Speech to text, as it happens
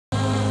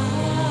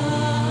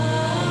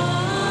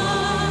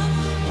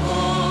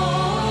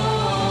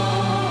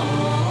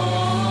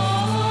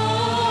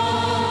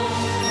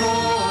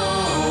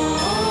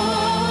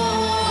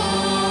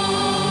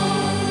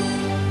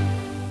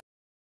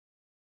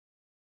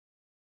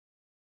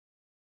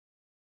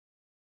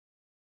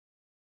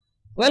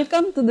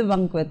Welcome to the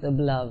Banquet of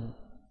Love.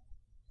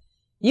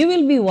 You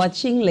will be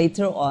watching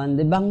later on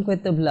the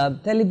Banquet of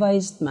Love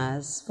televised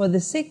Mass for the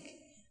sick,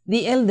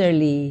 the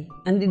elderly,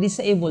 and the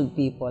disabled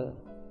people.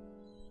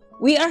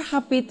 We are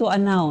happy to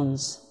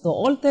announce to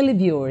all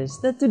televiewers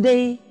that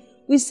today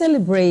we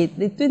celebrate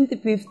the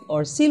 25th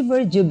or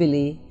Silver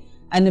Jubilee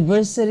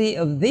anniversary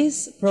of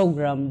this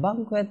program,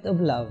 Banquet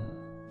of Love.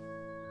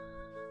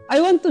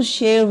 I want to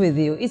share with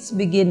you its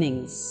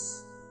beginnings.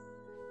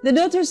 The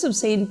Daughters of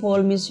St.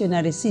 Paul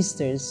Missionary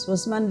Sisters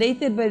was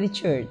mandated by the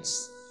Church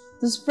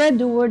to spread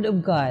the Word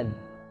of God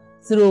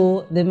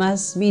through the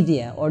mass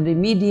media or the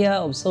media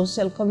of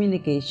social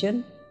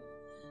communication,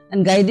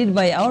 and guided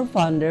by our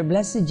founder,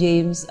 Blessed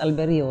James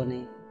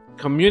Alberione.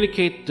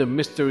 Communicate the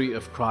mystery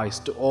of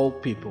Christ to all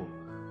people,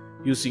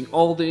 using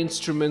all the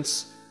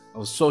instruments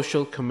of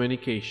social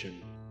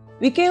communication.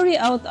 We carry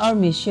out our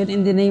mission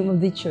in the name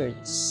of the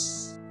Church,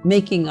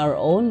 making our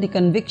own the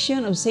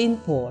conviction of St.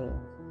 Paul.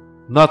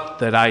 Not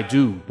that I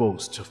do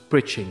boast of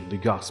preaching the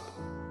gospel,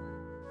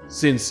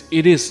 since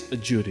it is a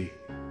duty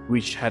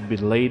which had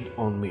been laid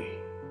on me.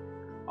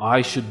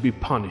 I should be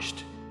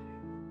punished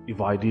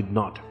if I did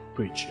not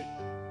preach it.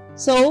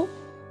 So,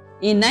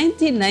 in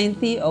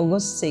 1990,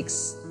 August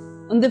 6,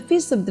 on the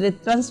Feast of the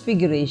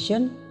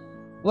Transfiguration,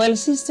 while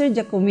Sister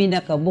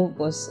Jacomina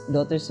Cabocos,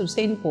 Daughters of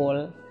St.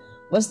 Paul,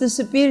 was the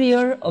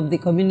superior of the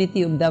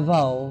community of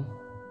Davao,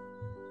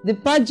 the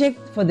project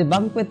for the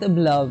Banquet of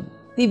Love,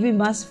 TV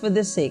Mass for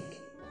the Sick,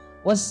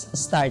 was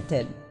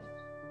started.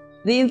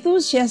 The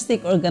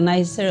enthusiastic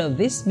organizer of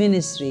this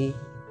ministry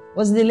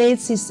was the late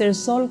Sister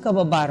Sol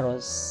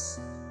Cababaros,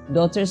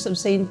 Daughters of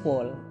St.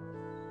 Paul,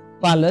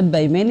 followed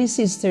by many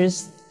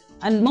sisters,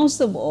 and most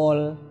of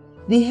all,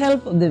 the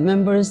help of the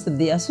members of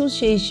the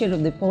Association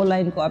of the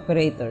Pauline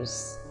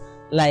Cooperators,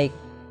 like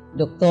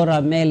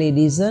Dr. Meli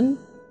Dizon,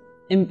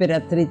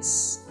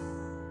 Imperatriz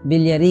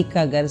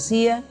Villarica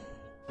Garcia,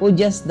 who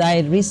just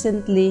died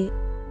recently.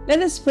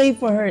 Let us pray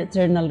for her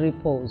eternal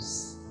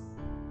repose.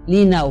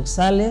 Lina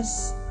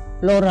Oxales,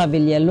 Flora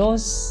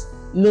Villalos,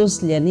 Luz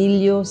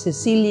Lianillo,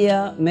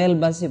 Cecilia,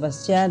 Melba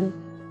Sebastian,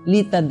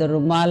 Lita de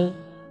Romal,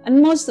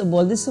 and most of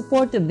all, the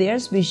support of the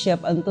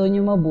Archbishop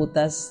Antonio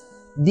Mabutas,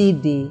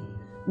 Didi,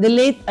 the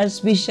late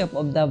Archbishop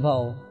of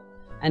Davao,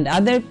 and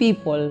other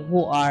people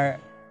who are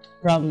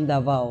from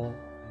Davao,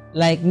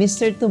 like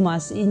Mr.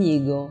 Tomas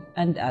Inigo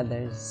and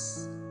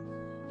others.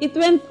 It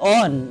went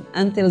on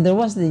until there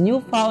was the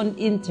newfound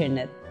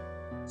internet.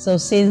 So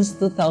since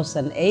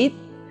 2008,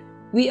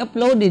 we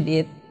uploaded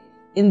it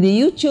in the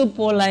YouTube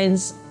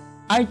Paulines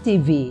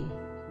RTV,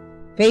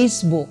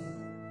 Facebook,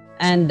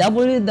 and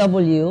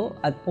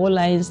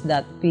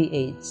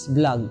www.paulines.ph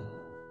blog.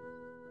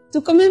 To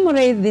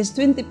commemorate this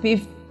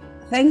 25th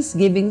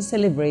Thanksgiving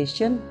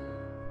celebration,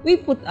 we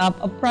put up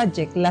a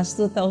project last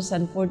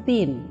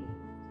 2014,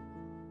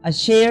 a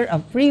share a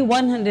free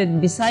 100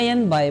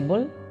 Visayan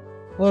Bible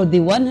for the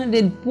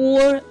 100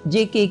 poor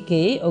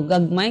JKK o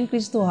Gagmayng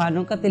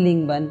Kristohanong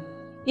Katilingban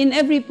in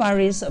every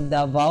parish of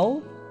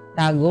Davao,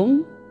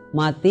 Tagum,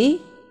 Mati,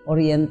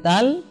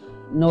 Oriental,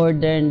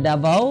 Northern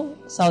Davao,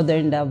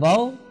 Southern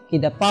Davao,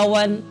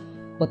 Kidapawan,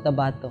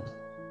 Cotabato.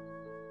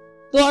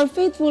 To our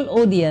faithful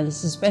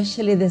audience,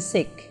 especially the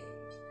sick,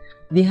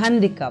 the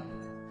handicapped,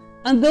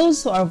 and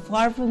those who are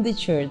far from the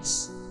church,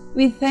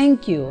 we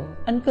thank you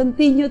and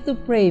continue to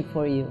pray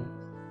for you,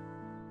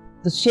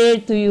 to share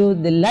to you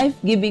the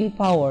life-giving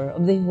power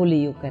of the Holy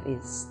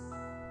Eucharist.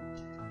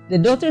 The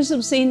Daughters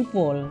of St.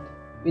 Paul,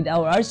 with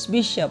our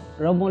Archbishop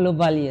Romulo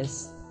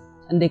Valles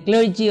and the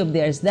clergy of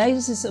the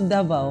Archdiocese of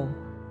Davao,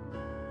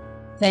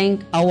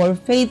 thank our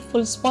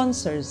faithful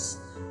sponsors,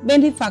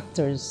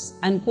 benefactors,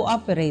 and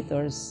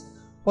cooperators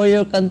for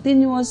your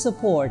continuous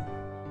support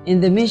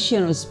in the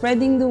mission of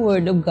spreading the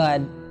Word of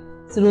God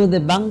through the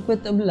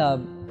Banquet of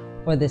Love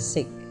for the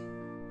sick.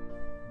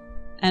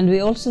 And we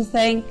also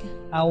thank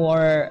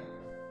our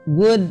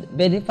good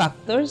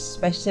benefactors,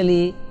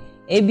 especially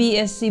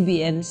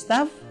ABS-CBN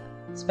staff,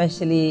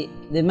 especially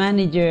the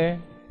manager,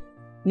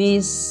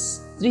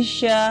 Miss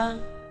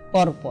Tricia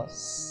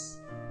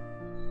Corpus.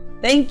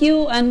 Thank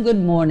you and good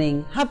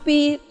morning.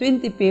 Happy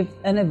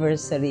 25th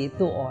anniversary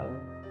to all.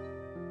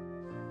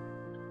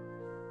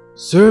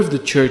 Serve the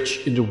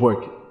Church in the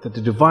work that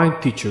the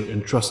Divine Teacher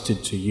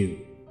entrusted to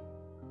you.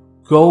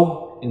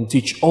 Go and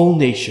teach all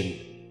nations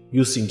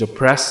using the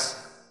press,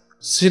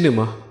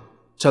 cinema,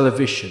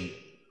 television,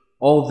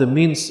 all the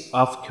means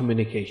of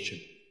communication.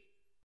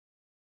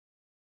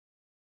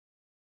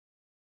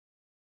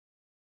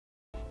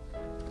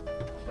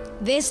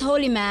 This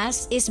Holy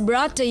Mass is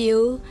brought to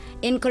you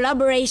in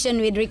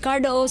collaboration with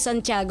Ricardo O.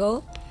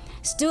 Santiago,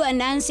 Stu and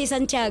Nancy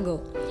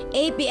Santiago,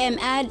 APM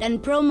Ad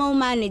and Promo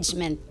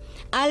Management,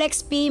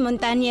 Alex P.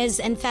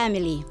 Montañez and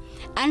Family,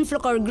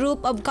 Anflocor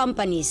Group of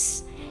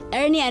Companies,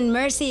 Ernie and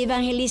Mercy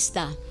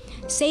Evangelista,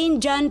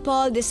 St. John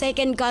Paul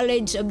II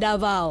College of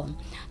Davao,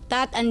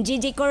 Tat and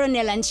Gigi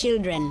Coronel and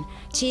Children,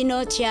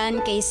 Chino,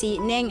 Chian, Casey,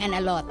 Neng and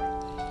Alot,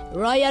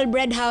 Royal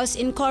Bread House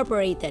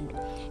Incorporated,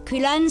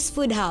 Quilans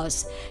Food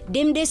House,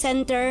 Dimdi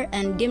Center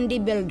and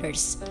Dimdi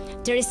Builders,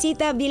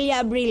 Teresita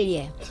Villa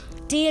Abrilie,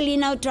 T.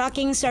 Linaw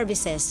Trucking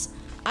Services,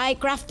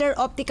 iCrafter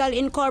Optical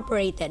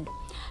Incorporated,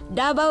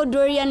 Davao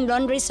Durian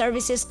Laundry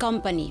Services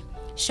Company,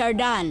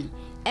 Shardan,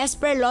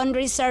 Esper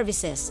Laundry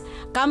Services,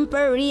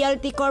 Camper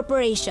Realty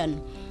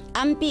Corporation,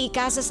 Ampi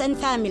Icasas and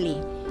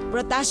Family,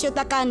 Protasio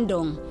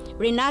Takandong,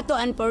 Renato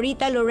and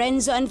Porita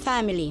Lorenzo and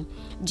Family,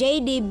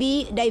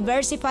 JDB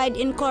Diversified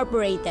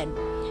Incorporated,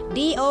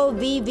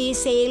 DOVV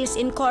Sales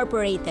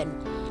Incorporated,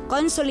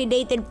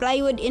 Consolidated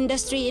Plywood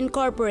Industry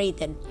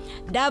Incorporated,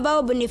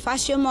 Davao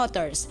Bonifacio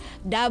Motors,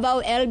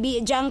 Davao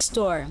LB Junk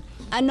Store,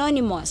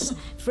 Anonymous,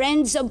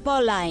 Friends of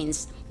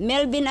Paulines,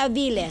 Melvin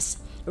Aviles,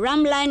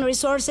 Ramline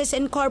Resources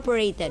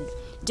Incorporated,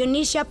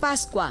 Jonicia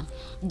Pasqua,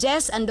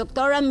 Jess and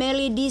Dr.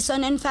 Melly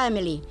Dison and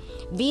Family,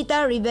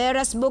 Vita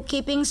Rivera's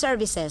Bookkeeping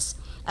Services,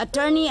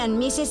 Attorney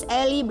and Mrs.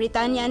 Ellie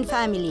Britannia and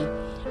Family,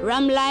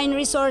 Ramline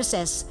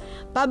Resources,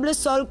 Pablo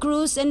Sol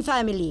Cruz and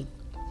Family,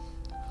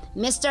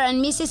 Mr.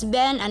 and Mrs.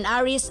 Ben and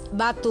Aris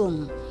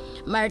Batum,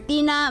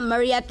 Martina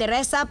Maria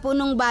Teresa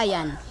Punong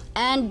Bayan,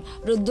 and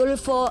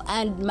Rodolfo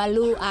and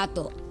Malu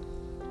Ato.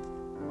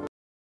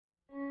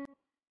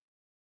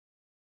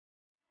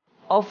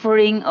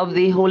 Offering of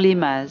the Holy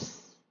Mass.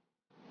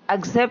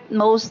 Accept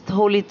Most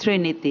Holy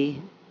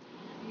Trinity,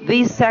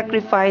 this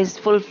sacrifice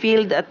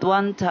fulfilled at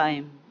one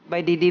time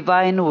by the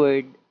divine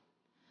word,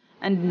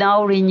 and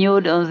now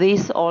renewed on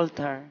this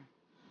altar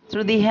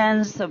through the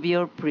hands of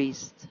your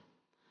priest.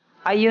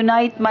 I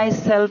unite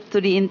myself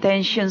to the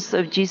intentions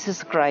of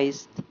Jesus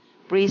Christ,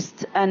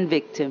 priest and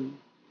victim,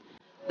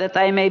 that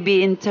I may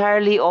be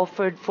entirely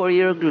offered for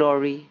your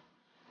glory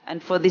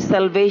and for the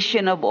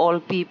salvation of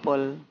all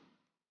people.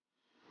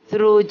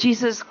 Through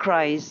Jesus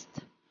Christ,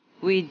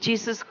 with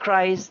Jesus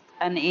Christ,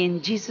 and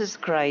in Jesus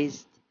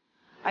Christ,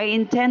 I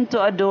intend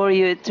to adore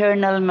your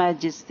eternal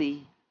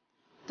majesty,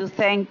 to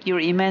thank your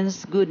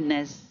immense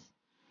goodness,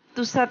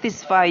 to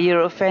satisfy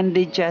your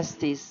offended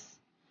justice,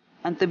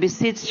 and to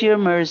beseech your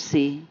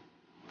mercy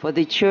for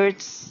the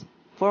Church,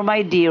 for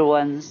my dear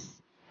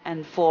ones,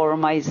 and for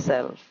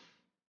myself.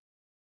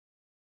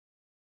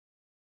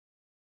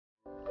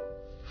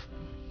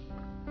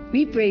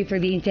 We pray for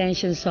the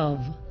intentions of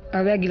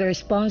our regular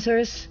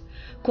sponsors,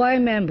 choir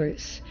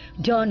members,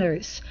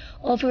 donors,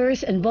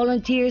 offerers, and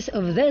volunteers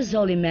of this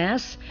Holy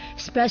Mass,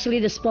 especially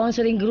the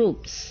sponsoring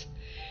groups: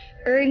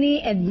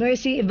 Ernie and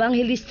Mercy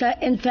Evangelista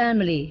and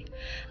family,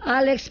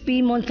 Alex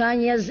P.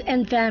 Montañez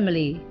and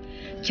family,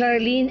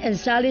 Charlene and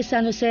Sally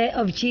San Jose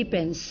of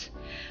Chipens,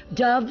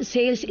 Dove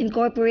Sales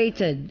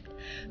Incorporated,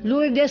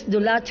 Lourdes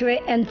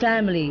Dulatre and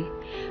family,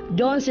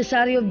 Don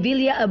Cesario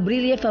Villa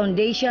Abrilie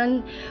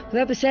Foundation,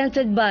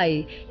 represented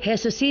by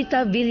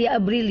Jesusita Villa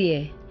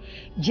Abrilie,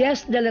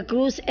 Jess de la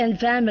Cruz and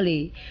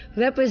family,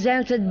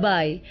 represented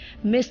by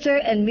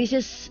Mr. and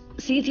Mrs.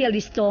 Cynthia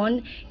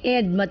Liston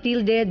and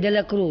Matilde de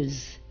la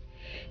Cruz.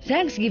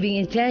 Thanksgiving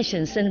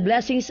intentions and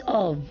blessings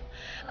of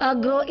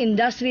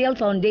Agro-Industrial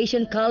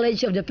Foundation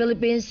College of the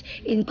Philippines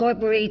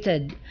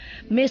Incorporated,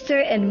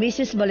 Mr. and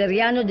Mrs.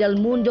 Valeriano del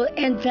Mundo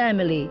and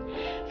family,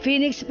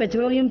 Phoenix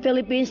Petroleum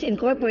Philippines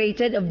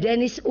Incorporated of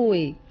Dennis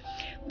Uy,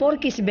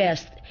 Porky's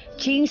Best,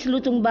 Chin's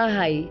Lutong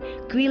Bahay,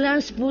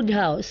 Quilans Food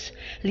House,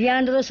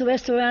 Leandro's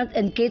Restaurant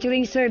and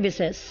Catering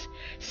Services,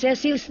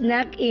 Cecil's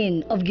Snack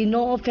Inn of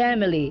Ginoo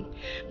family,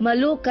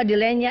 Malu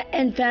Cadilena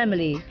and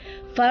family,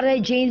 Fare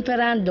Jane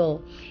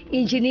Ferrando,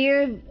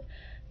 Engineer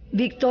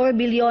Victor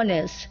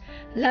Billones,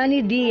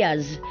 Lani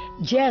Diaz,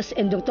 Jess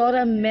and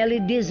Dr. Melly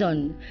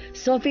Dizon,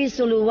 Sophie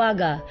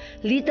Suluwaga,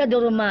 Lita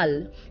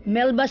Doromal,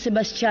 Melba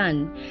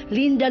Sebastian,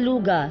 Linda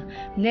Luga,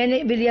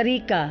 Nene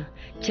Villarica,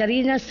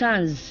 Charina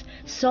Sanz,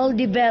 Sol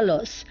Di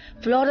Velos,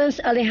 Florence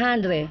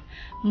Alejandre,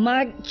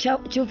 Mark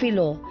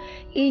Chufilo,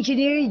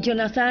 Engineer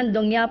Jonathan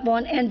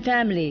Dongyapon and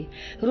family,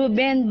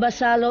 Ruben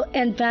Basalo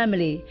and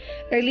family,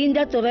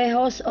 Erlinda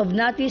Torrejos of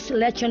Natis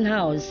Lechon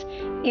House,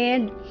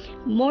 and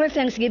more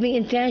Thanksgiving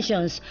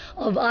intentions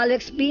of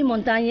Alex P.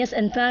 Montañez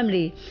and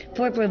family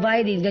for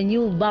providing the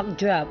new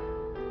backdrop.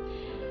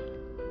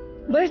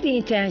 Birthday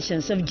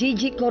intentions of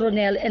Gigi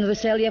Coronel and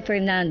Roselia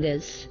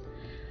Fernandez.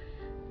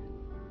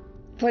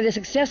 For the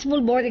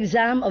successful board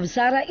exam of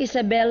Sara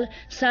Isabel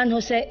San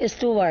Jose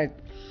Stewart.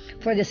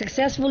 For the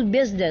successful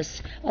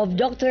business of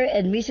Dr.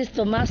 and Mrs.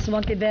 Tomas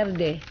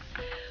Monteverde.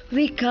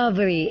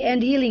 Recovery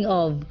and healing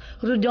of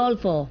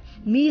Rodolfo,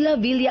 Mila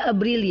Villa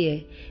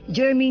Abrilie,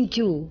 Jermaine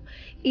Chu,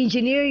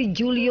 Engineer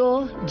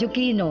Julio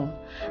Juquino,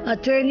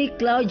 Attorney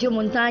Claudio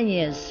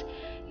Montañez,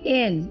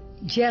 and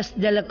Jess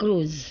de la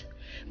Cruz.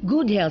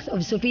 Good health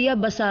of Sofia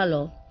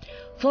Basalo.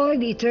 For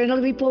the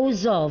eternal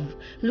repose of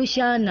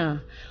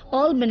Luciana,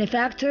 all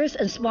benefactors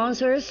and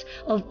sponsors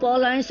of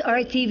Paulines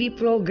RTV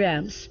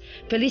programs,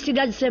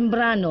 Felicidad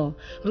Sembrano,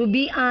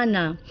 Ruby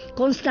Ana,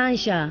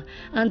 Constancia,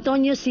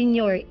 Antonio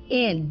Senior,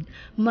 and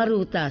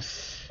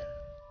Marutas.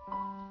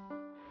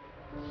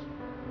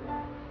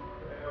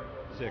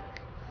 Sick.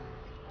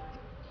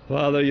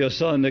 Father, your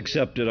Son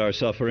accepted our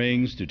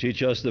sufferings to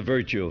teach us the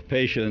virtue of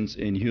patience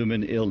in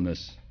human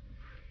illness.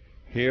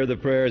 Hear the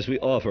prayers we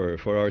offer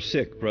for our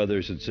sick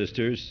brothers and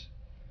sisters.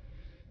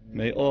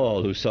 May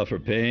all who suffer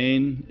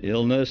pain,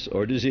 illness,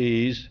 or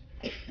disease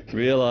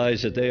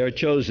realize that they are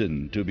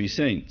chosen to be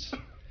saints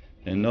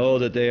and know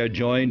that they are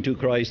joined to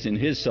Christ in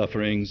his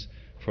sufferings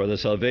for the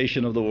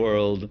salvation of the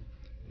world,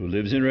 who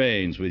lives and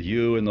reigns with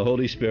you in the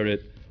Holy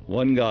Spirit,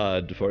 one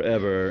God,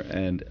 forever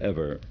and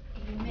ever.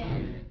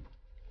 Amen.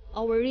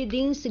 Our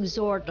readings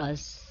exhort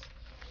us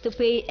to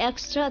pay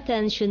extra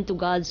attention to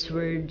God's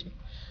Word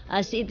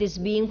as it is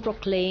being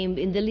proclaimed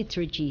in the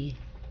liturgy,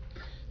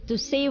 to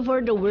savor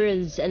the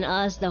words and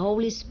ask the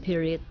Holy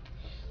Spirit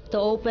to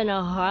open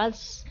our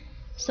hearts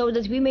so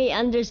that we may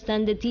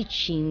understand the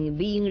teaching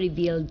being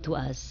revealed to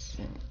us.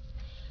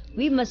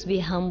 We must be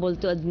humble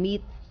to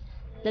admit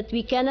that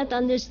we cannot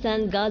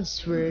understand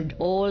God's Word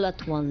all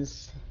at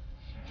once.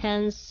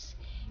 Hence,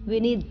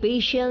 we need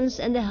patience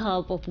and the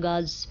help of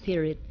God's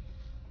Spirit.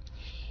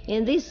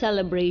 In this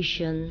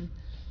celebration,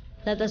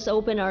 let us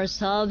open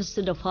ourselves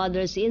to the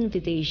Father's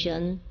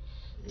invitation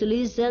to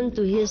listen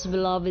to his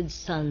beloved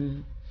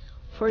Son.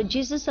 For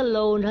Jesus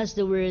alone has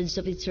the words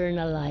of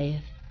eternal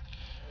life.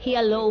 He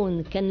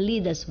alone can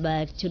lead us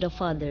back to the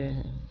Father.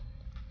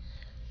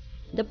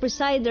 The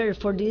presider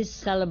for this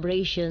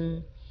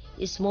celebration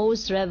is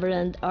Most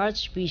Reverend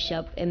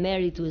Archbishop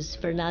Emeritus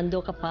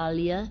Fernando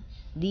Capalla,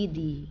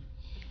 D.D.,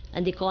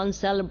 and the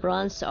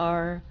concelebrants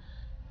are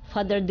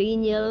Father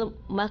Daniel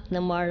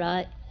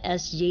McNamara,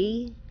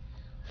 S.J.,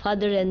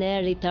 Father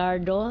Rene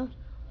Ritardo,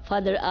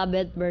 Father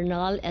Abed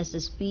Bernal,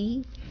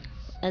 SSP,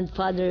 and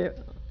Father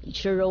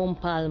Jerome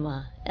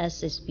Palma,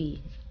 SSP.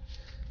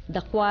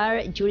 The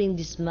choir during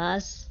this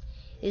Mass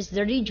is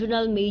the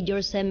Regional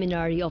Major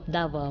Seminary of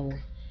Davao,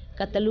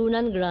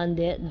 Catalunan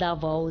Grande,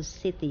 Davao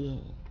City.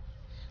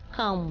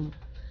 Come,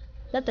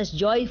 let us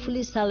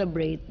joyfully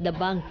celebrate the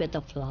banquet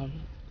of love.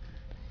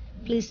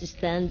 Please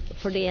stand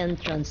for the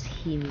entrance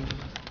hymn.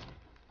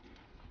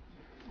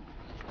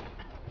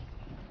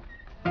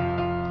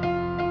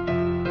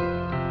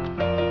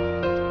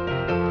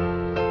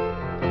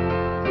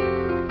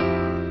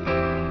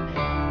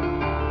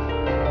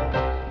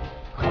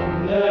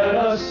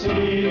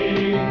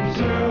 Sing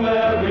to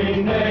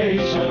every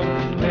nation,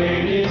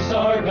 great is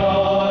our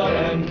God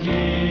and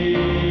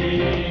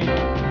King.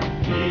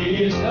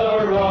 He is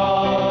the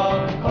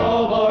rock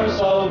of our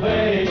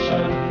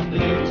salvation.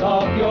 Lift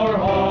up your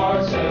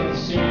hearts and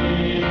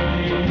sing.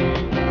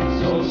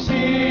 So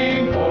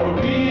sing, for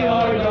we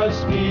are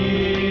God's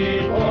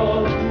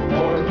people,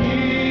 for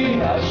he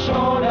has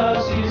shown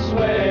us his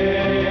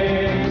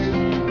ways.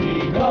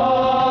 He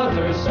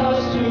gathers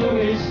us to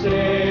his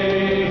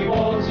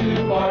table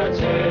to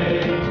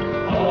partake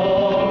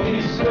of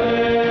his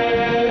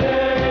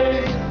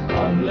grace.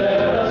 Come,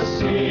 let us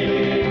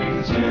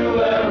sing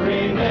to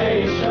every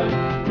nation,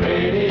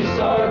 great is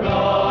our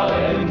God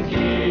and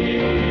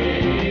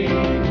King.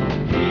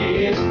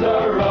 He is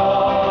the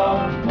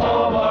rock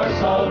of our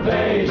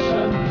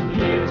salvation.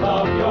 Lift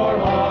up your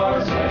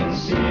hearts and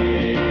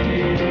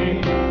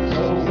sing.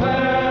 So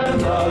when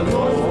the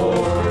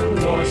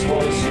Lord's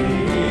voice you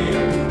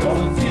hear,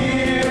 don't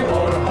fear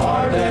or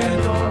harden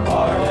your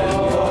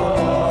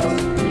heart.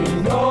 We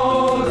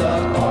know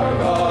that our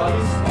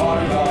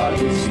God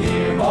is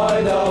near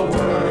by the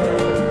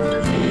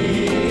word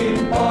he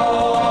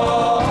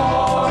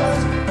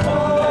imparts.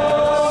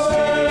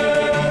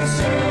 Blessings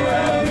to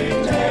every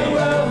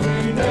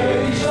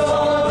nation,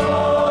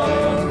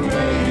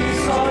 great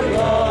is our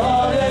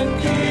God and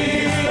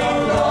King, the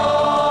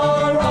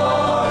rock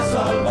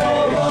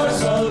of our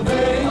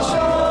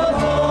salvation.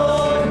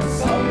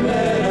 Come,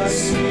 let us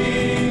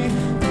sing,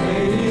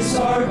 great is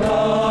our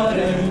God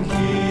and King.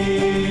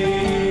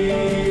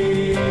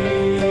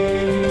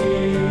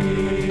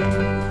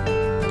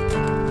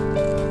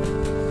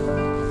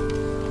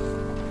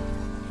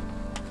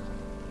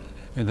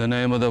 In the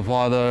name of the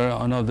Father,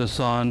 and of the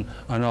Son,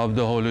 and of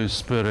the Holy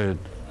Spirit.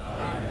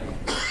 Amen.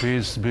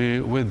 Peace be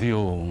with you.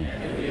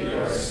 And with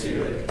your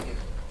spirit.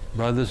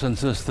 Brothers and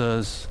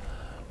sisters,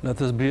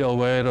 let us be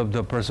aware of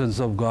the presence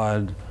of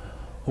God,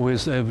 who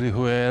is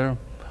everywhere,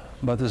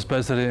 but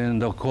especially in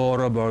the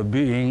core of our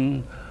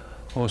being,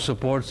 who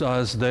supports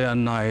us day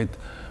and night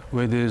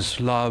with his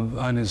love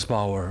and his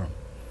power.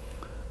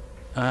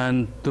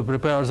 And to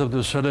prepare ourselves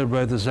to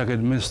celebrate the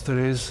sacred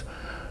mysteries,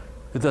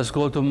 let us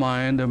call to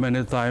mind the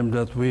many times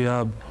that we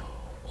have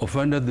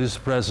offended this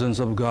presence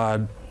of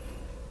God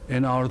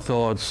in our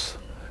thoughts,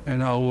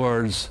 in our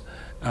words,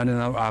 and in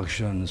our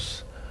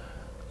actions.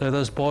 Let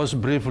us pause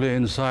briefly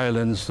in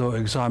silence to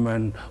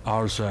examine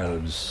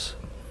ourselves.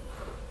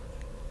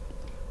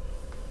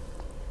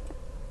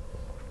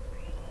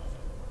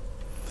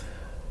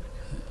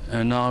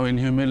 And now in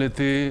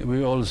humility,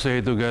 we all say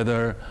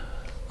together,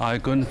 I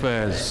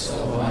confess,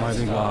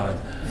 Almighty God,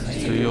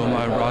 to you,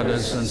 my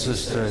brothers and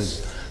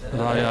sisters, that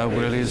I have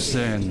really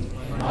sinned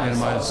in my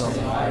thoughts and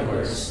my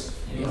words,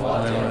 in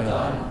what I have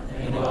done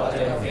and what I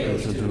have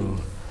failed to do,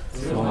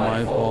 through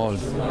my fault,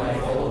 through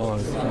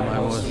my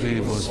most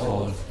grievous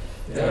fault.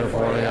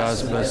 Therefore I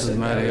ask Blessed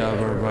Mary,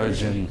 ever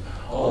Virgin,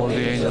 all the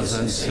angels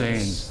and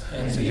saints,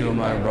 and you,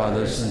 my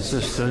brothers and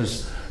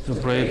sisters, to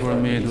pray for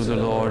me to the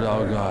Lord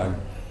our God.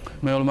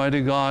 May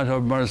Almighty God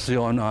have mercy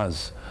on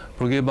us,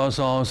 forgive us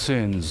our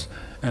sins,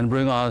 and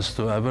bring us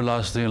to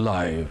everlasting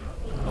life.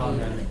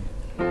 Amen.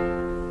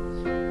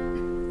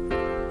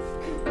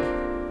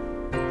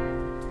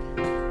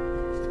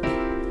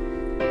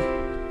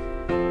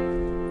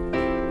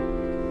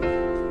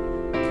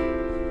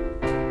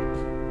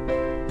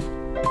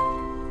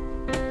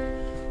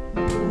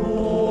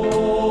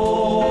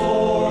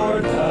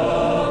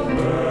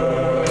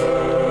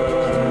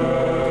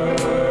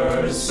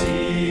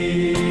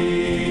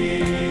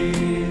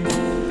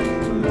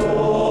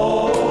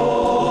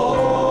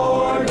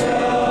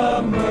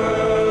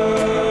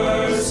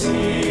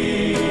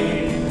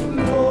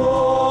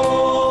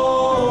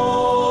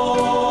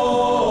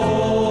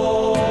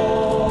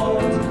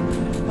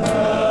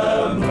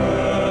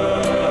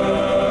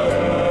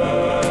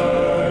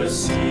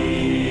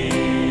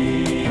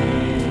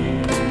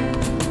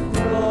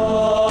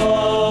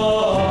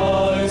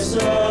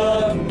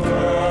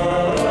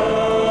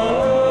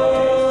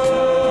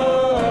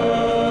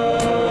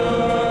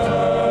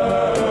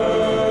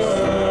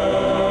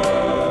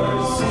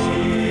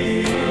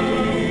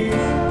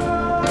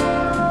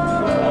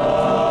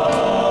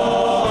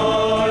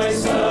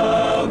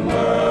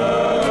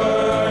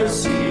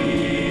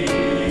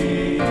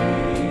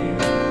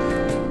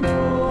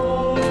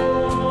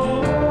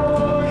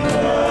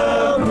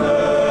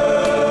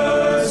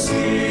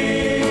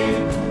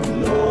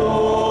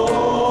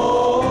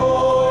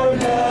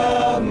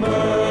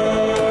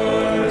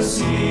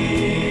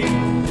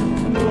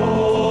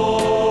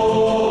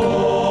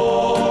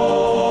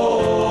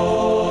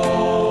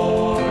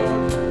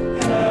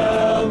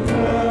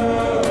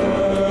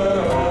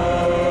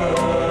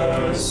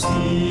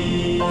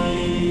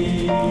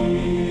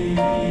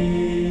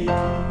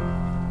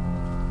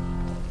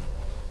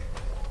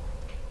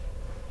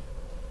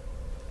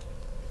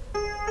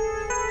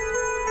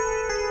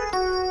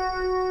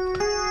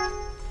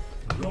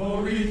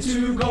 Glory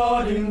to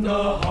God in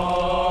the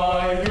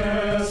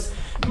highest,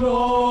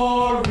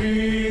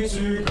 glory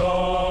to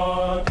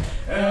God,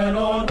 and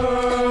on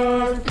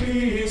earth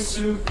peace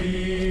to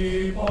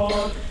people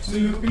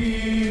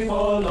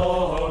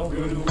of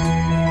good will.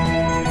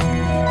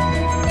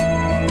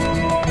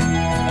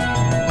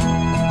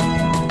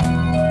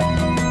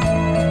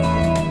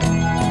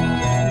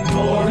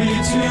 Glory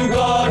to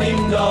God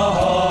in the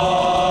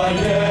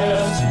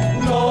highest,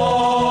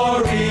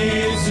 glory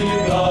to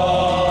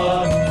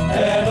God,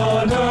 and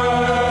on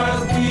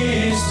earth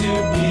peace to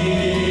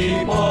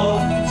people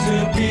of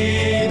good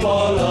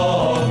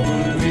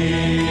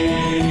will.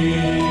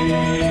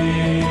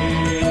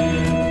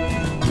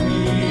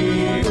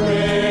 We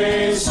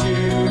praise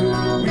you,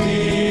 we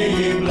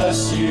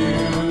bless you,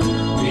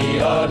 we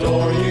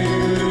adore you,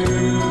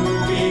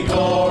 we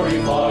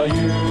glorify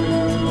you.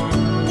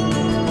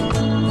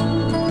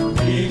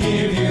 We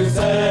give you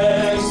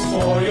thanks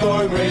for your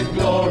great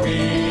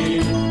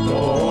glory,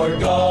 Lord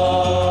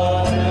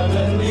God,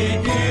 heavenly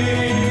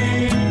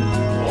King,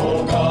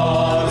 O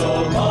God,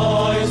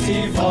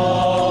 Almighty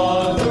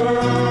Father.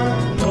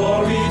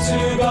 Glory to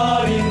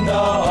God in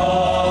the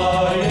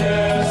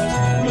highest,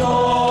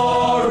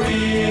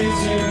 glory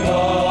to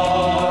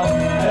God,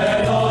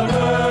 and on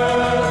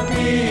earth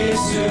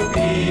peace to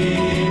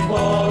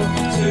people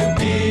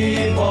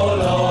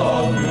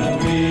of good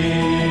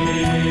will.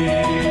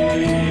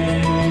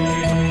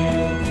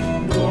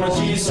 Lord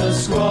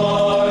Jesus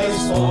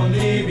Christ,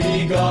 only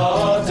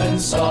begotten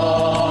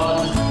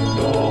Son,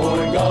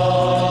 Lord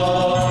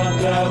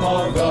God, Lamb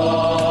of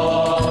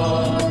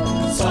God,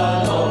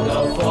 Son of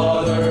the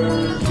Father,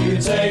 you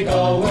take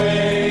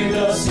away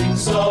the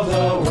sins of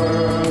the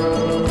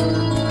world.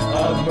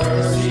 Have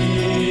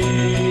mercy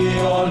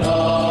on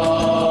us.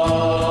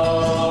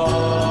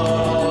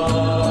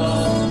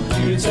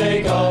 You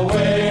take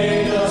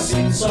away the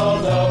sins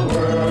of the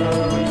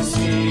world.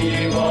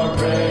 Receive our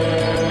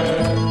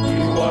prayer.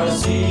 You are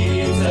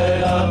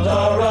seated at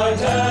the right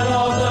hand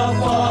of the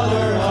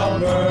Father. Have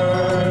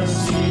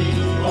mercy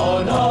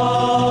on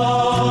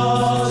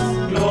us.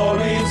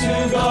 Glory to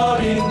God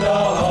in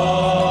the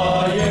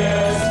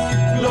highest.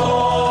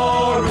 Glory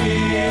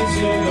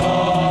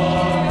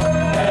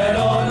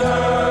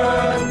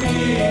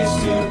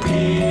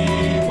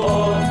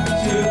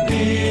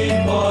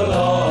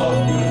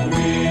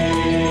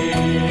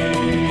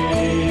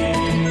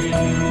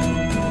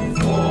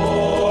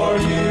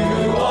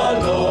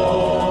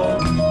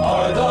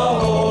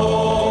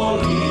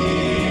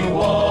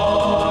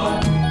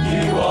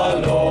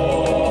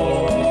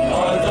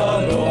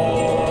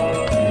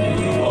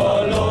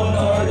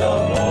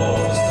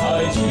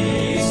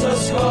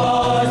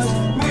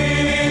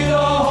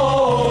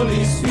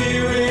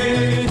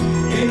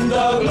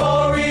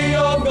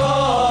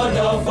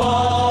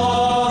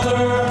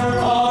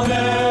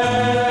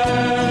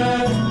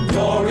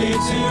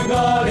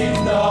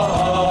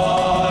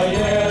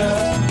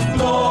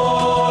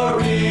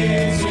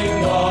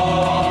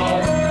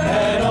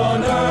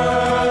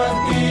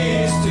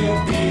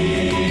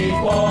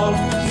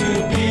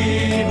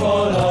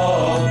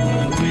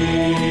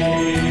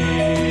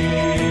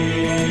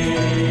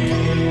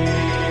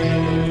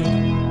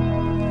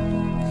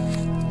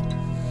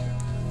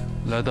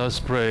Let us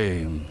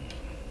pray.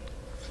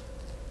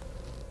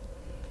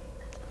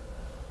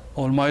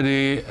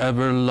 Almighty,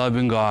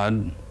 ever-loving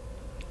God,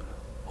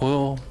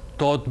 who,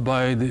 taught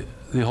by the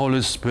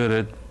Holy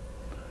Spirit,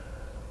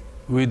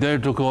 we dare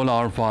to call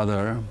our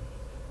Father,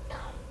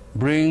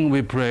 bring,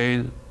 we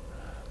pray,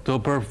 to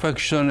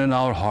perfection in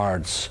our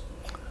hearts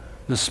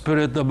the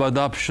spirit of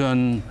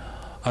adoption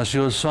as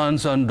your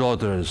sons and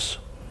daughters,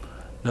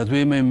 that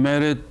we may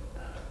merit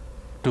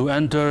to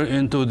enter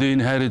into the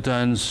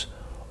inheritance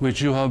which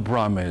you have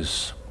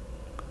promised.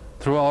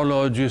 Through our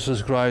Lord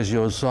Jesus Christ,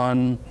 your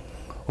Son,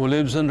 who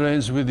lives and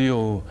reigns with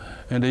you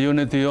in the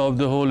unity of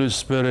the Holy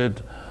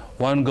Spirit,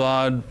 one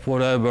God,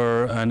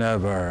 forever and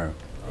ever.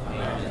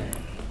 Amen.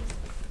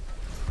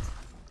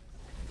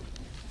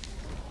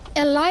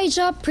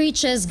 Elijah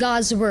preaches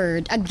God's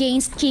word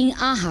against King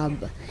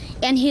Ahab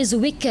and his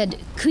wicked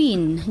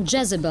queen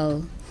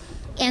Jezebel,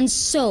 and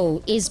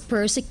so is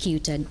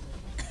persecuted.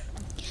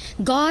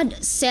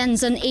 God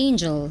sends an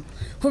angel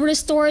who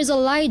restores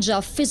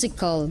Elijah's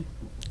physical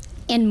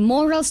and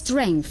moral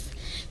strength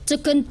to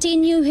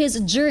continue his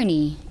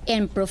journey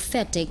and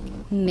prophetic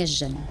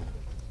mission.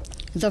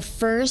 The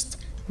first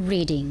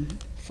reading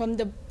from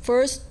the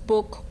first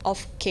book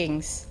of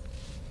Kings.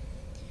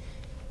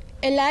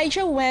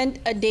 Elijah went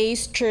a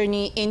day's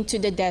journey into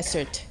the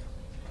desert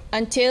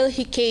until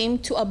he came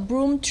to a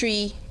broom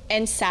tree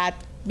and sat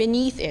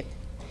beneath it.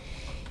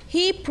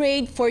 He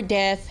prayed for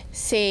death,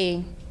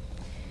 saying,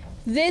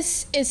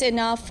 "This is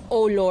enough,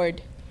 O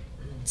Lord.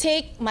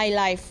 Take my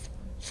life,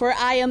 for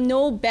I am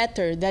no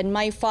better than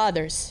my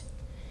fathers."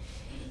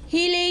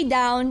 He lay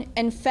down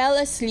and fell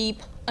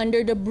asleep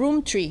under the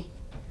broom tree.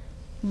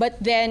 But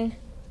then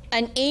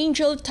an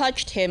angel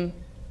touched him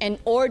and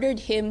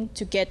ordered him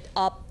to get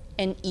up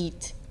and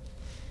eat.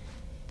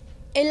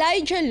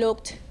 Elijah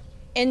looked,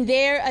 and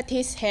there at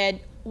his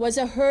head was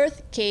a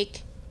hearth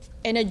cake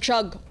and a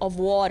jug of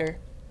water.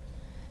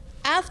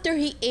 After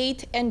he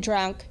ate and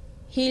drank,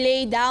 he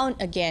lay down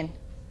again.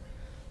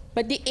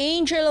 But the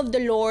angel of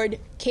the Lord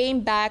came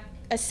back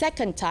a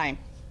second time,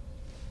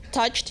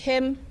 touched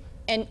him,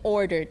 and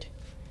ordered,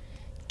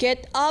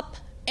 "Get up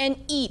and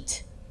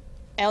eat,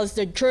 else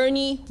the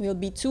journey will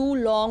be too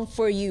long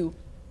for you."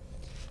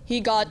 He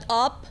got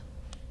up,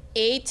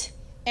 ate,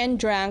 and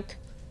drank.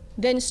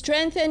 Then,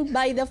 strengthened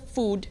by the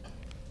food,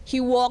 he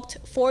walked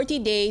 40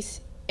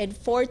 days and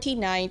 40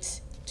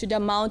 nights to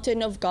the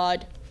mountain of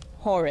God,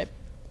 Horeb.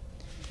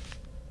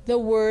 The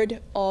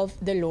word of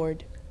the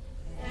Lord.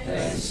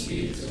 Thanks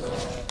be to God.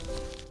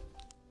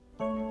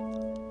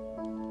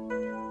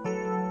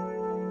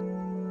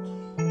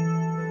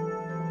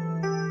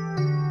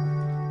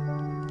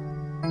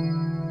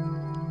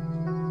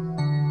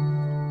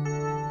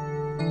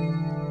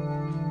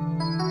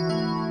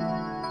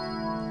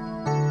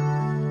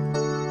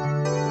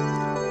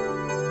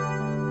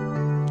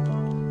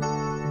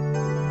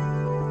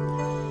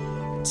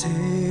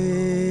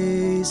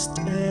 Taste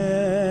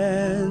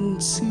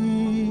and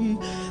see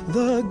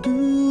the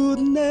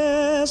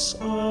goodness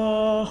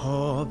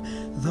of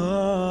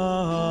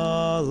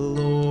the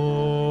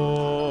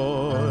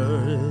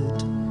Lord.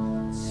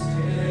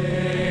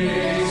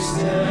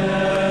 Taste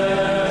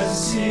and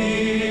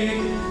see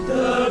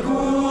the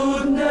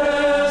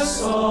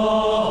goodness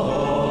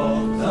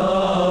of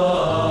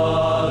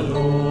the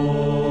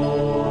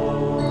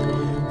Lord.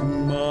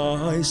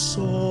 My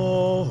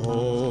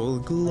soul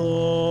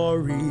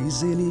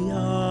glories in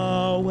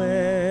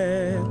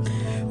Yahweh.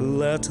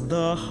 Let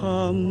the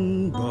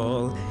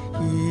humble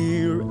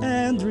hear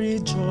and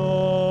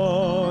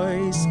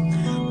rejoice.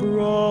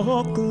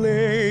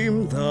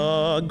 Proclaim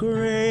the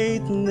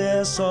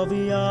greatness of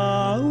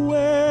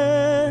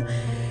Yahweh,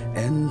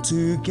 and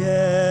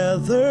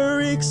together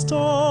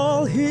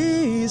extol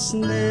his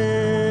name.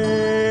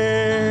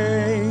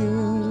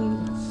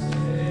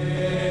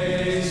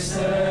 Taste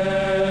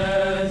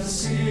and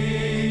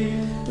see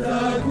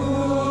the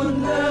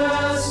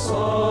goodness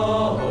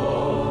of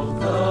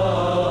the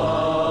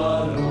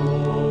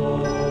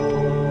Lord.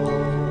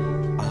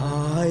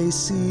 I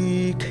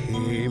seek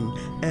him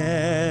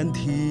and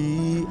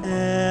he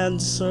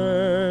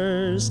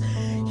answers.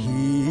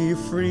 He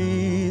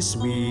frees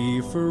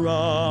me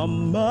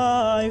from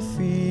my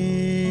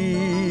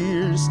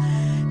fears.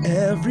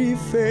 Every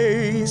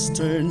face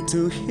turned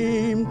to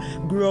him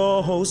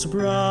grows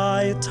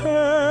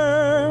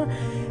brighter,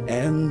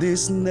 and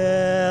is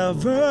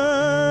never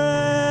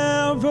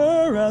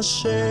ever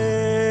ashamed.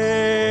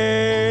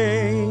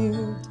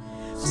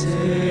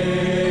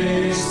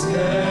 Taste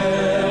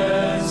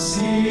and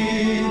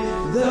see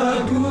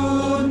the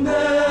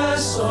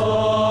goodness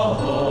of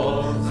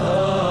the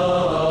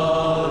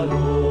Lord.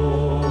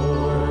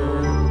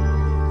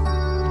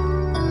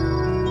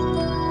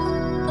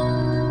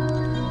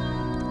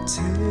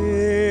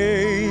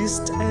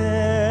 Taste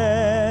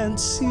and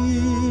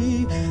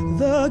see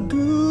the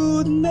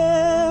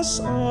goodness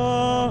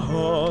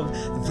of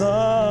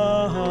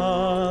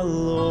the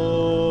Lord.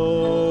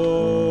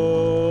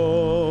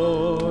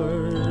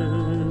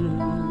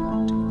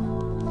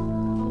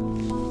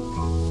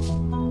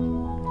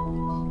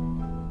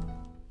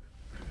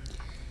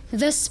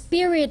 The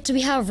Spirit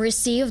we have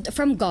received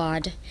from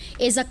God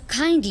is a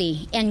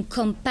kindly and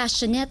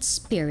compassionate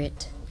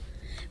Spirit.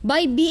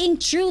 By being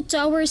true to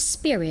our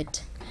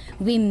spirit,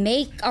 we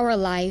make our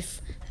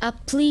life a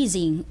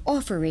pleasing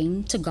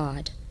offering to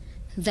God.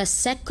 The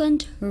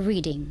second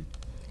reading.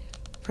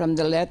 From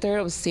the letter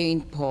of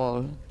St.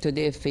 Paul to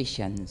the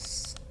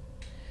Ephesians.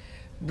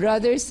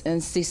 Brothers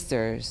and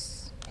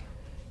sisters,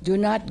 do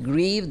not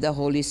grieve the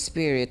Holy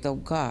Spirit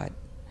of God,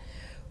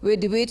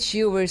 with which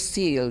you were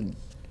sealed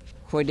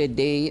for the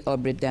day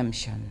of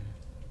redemption.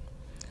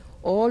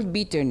 All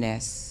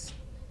bitterness,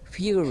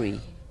 fury,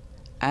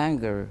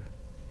 anger,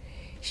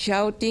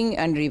 shouting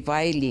and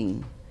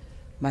reviling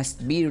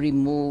must be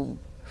removed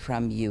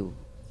from you,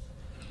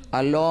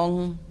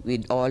 along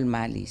with all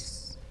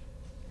malice.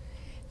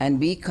 And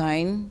be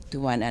kind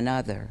to one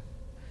another,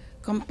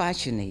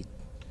 compassionate,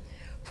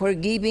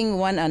 forgiving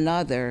one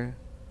another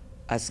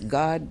as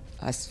God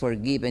has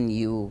forgiven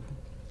you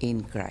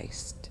in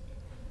Christ.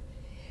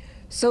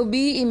 So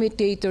be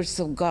imitators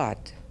of God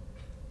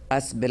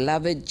as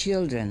beloved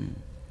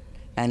children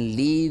and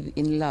live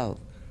in love,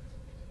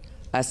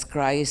 as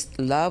Christ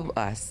loved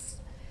us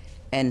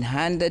and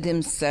handed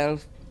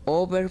himself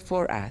over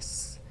for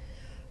us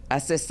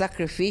as a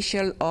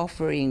sacrificial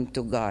offering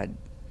to God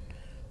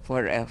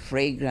for a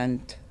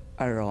fragrant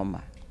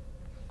aroma.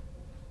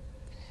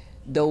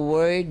 The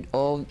word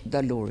of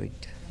the Lord.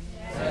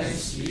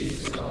 Thanks be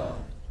to God.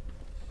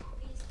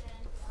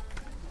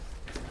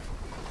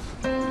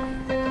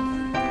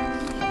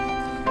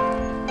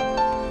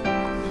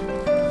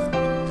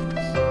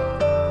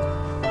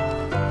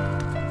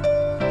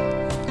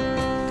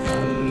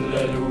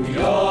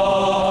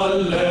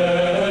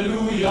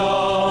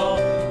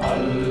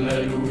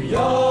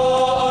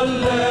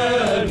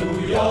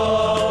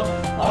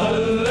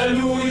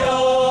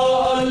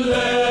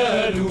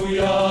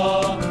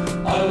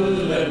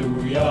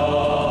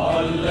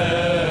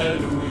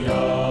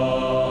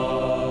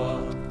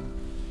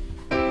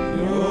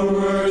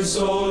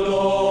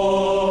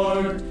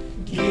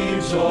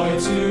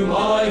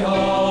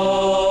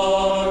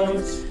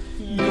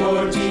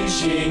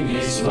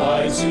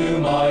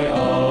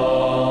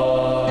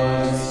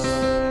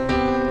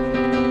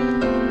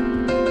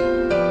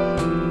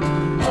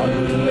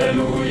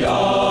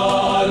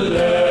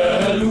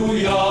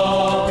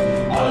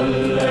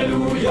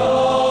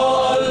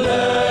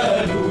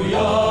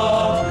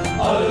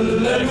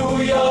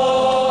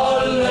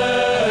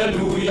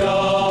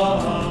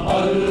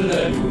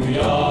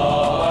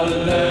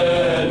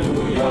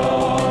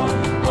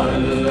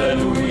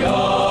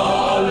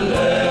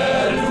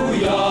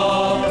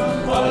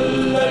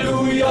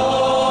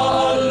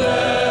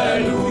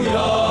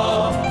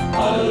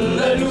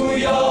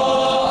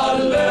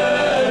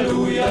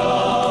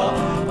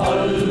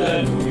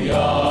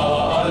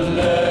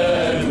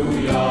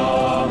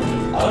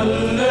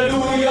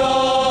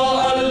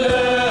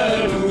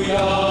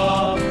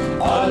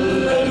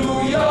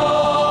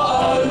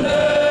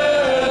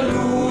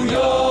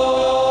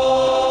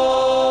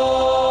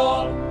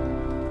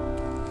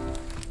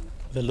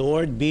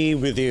 Be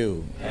with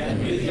you. And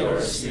with your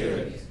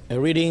spirit. A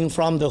reading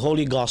from the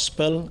Holy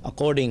Gospel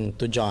according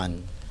to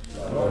John.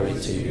 Glory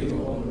to you,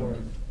 O Lord.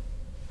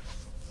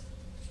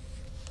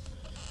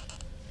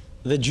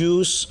 The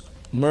Jews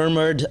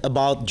murmured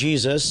about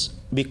Jesus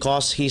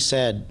because he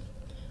said,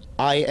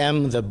 I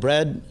am the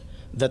bread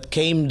that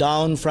came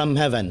down from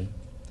heaven.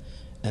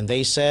 And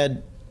they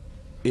said,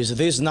 Is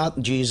this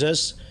not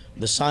Jesus,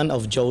 the son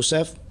of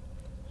Joseph?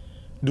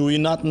 Do you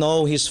not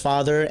know his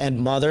father and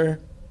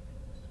mother?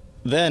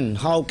 Then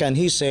how can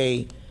he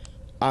say,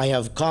 I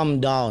have come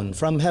down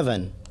from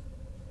heaven?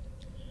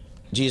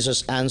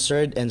 Jesus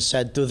answered and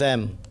said to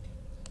them,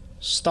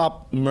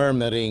 Stop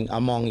murmuring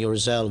among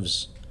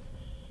yourselves.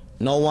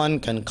 No one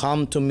can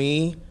come to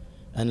me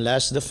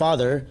unless the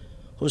Father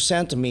who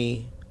sent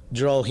me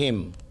draw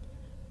him,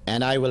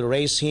 and I will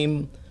raise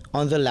him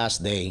on the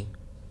last day.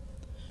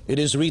 It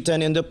is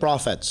written in the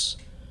prophets,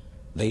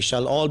 they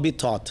shall all be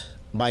taught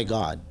by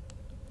God.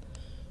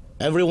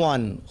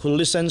 Everyone who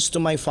listens to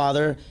my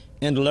Father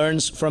and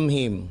learns from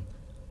him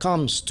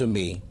comes to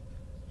me.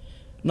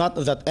 Not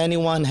that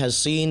anyone has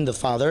seen the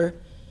Father,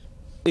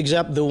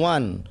 except the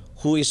one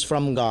who is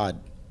from God.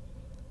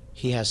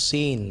 He has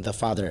seen the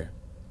Father.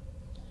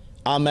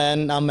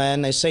 Amen,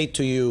 amen, I say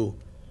to you,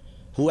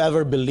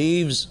 whoever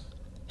believes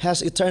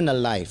has eternal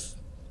life.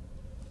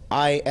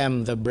 I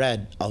am the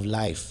bread of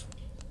life.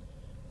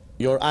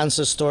 Your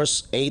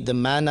ancestors ate the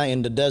manna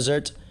in the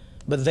desert,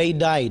 but they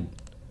died.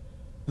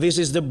 This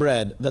is the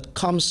bread that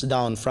comes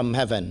down from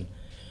heaven,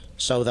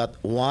 so that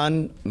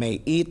one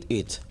may eat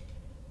it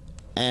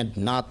and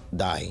not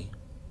die.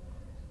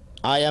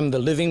 I am the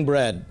living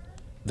bread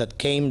that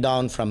came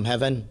down from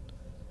heaven.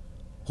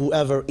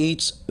 Whoever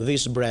eats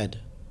this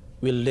bread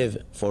will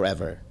live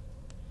forever.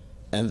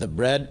 And the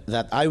bread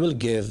that I will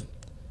give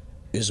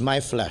is my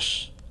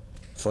flesh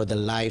for the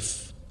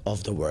life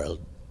of the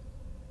world.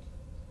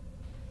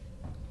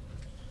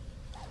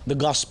 The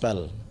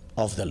Gospel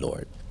of the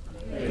Lord.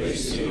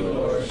 Praise to you,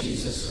 Lord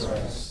Jesus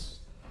Christ.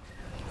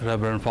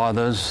 Reverend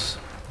Fathers,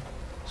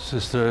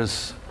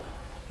 sisters,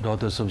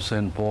 daughters of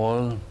St.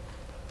 Paul,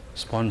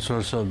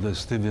 sponsors of the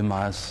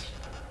FIL-MISS,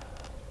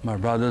 my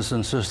brothers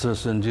and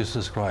sisters in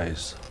Jesus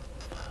Christ.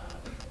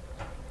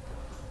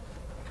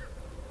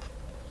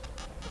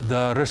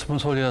 The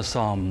Responsoria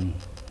Psalm,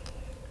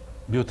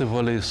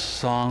 beautifully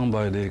sung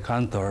by the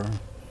cantor,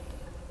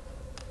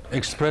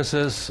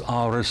 expresses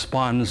our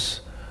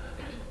response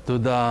to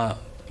the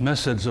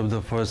message of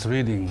the first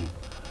reading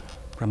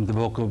from the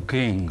Book of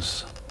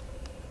Kings.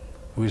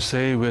 We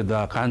say with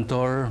the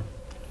cantor,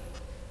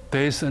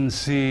 taste and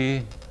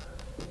see,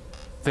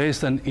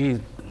 taste and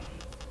eat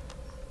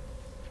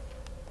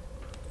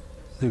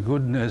the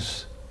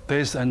goodness,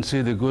 taste and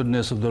see the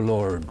goodness of the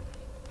Lord.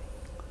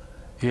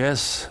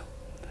 Yes,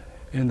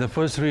 in the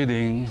first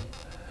reading,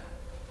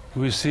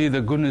 we see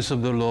the goodness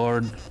of the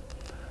Lord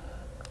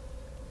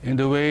in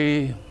the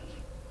way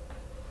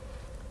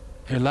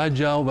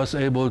Elijah was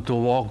able to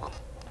walk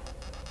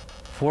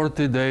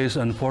 40 days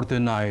and 40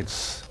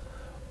 nights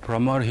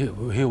from where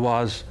he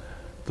was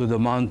to the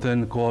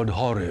mountain called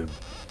Horeb.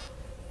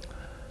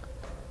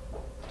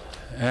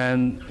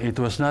 And it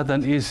was not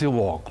an easy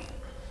walk,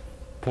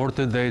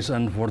 40 days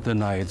and 40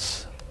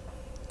 nights.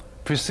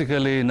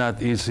 Physically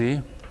not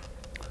easy,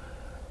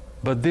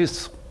 but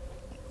this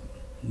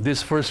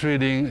first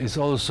reading is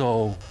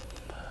also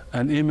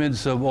an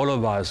image of all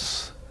of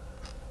us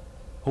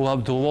who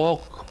have to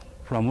walk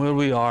from where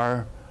we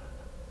are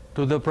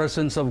to the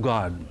presence of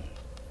God,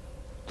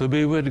 to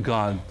be with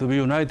God, to be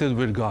united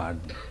with God.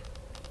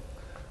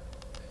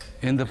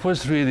 In the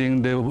first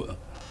reading,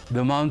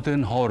 the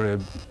mountain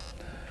Horeb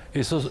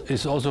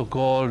is also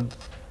called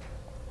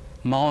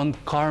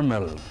Mount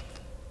Carmel.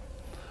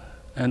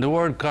 And the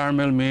word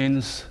Carmel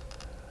means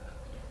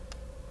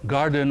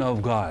garden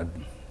of God.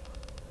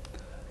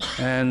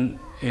 And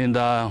in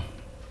the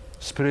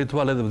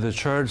spirituality of the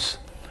church,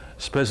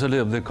 especially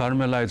of the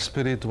Carmelite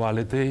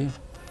spirituality,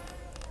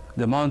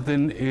 the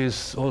mountain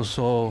is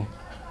also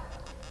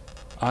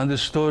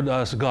understood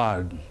as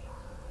God,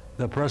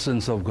 the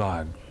presence of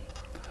God.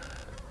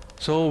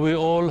 So we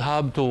all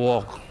have to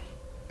walk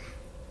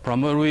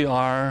from where we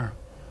are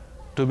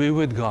to be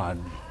with God.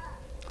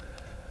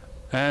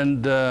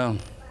 And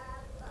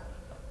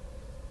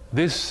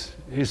this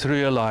is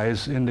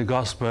realized in the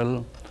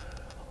gospel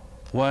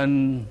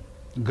when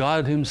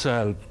God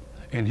Himself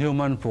in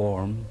human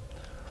form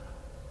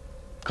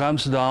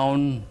comes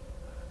down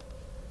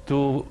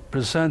to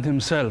present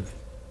Himself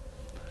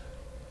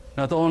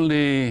not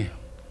only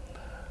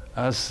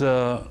as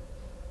a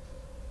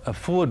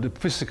food,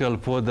 physical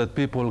food that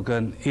people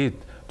can eat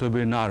to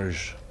be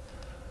nourished,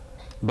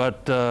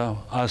 but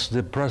as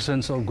the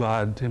presence of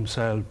God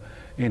Himself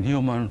in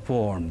human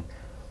form,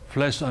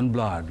 flesh and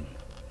blood.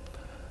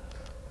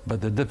 But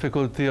the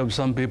difficulty of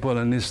some people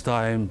in this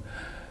time,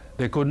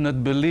 they could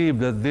not believe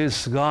that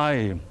this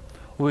guy,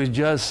 who is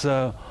just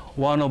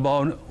one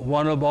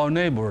of our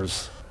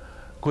neighbors,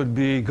 could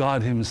be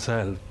God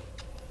Himself.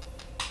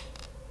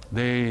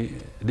 They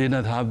did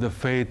not have the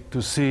faith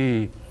to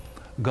see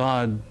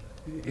God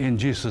in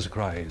Jesus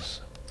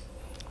Christ.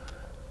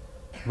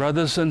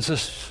 Brothers and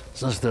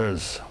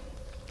sisters,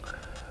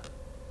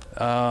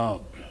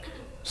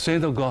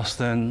 St.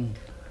 Augustine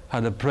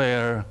had a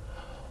prayer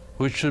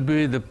which should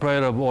be the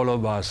prayer of all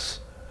of us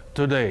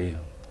today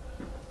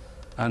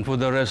and for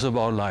the rest of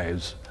our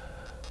lives.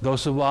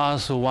 Those of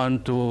us who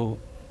want to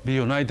be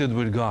united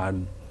with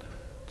God,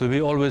 to be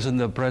always in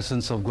the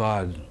presence of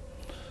God,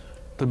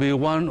 to be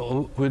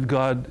one with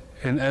God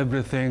in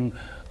everything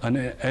and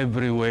in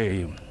every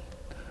way.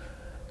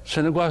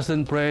 St.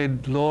 Augustine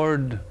prayed,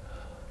 Lord,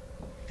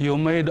 You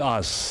made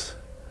us,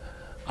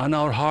 and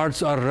our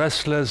hearts are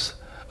restless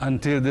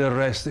until they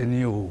rest in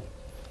You.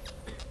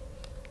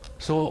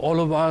 So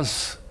all of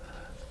us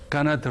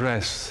cannot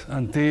rest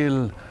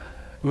until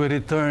we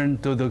return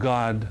to the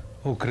God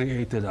who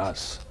created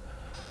us.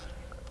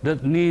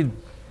 That need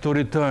to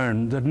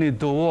return, that need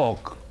to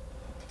walk,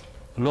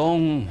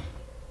 long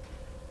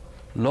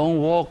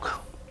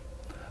walk,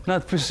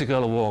 not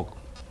physical walk,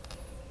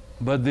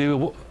 but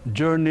the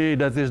journey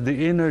that is the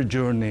inner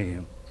journey,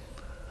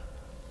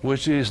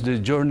 which is the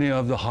journey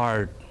of the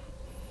heart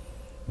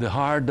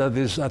that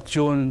is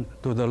attuned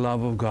to the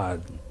love of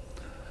God.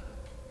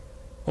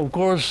 Of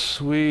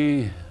course,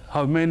 we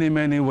have many,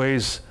 many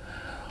ways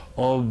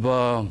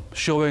of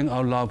showing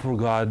our love for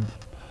God.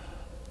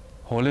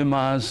 Holy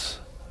Mass,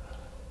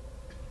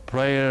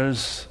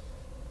 prayers,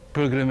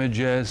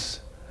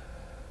 pilgrimages,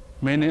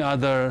 many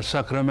other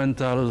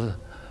sacramental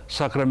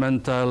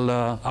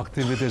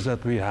activities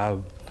that we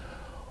have.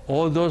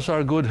 All those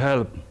are good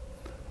help,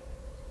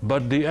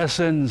 but the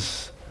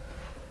essence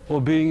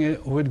of being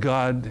with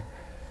God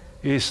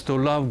is to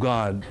love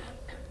God.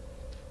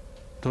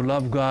 To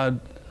love God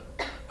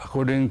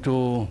according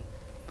to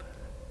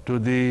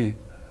the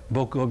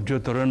book of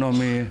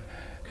Deuteronomy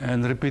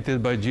and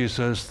repeated by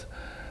Jesus,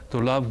 to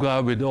love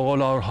God with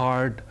all our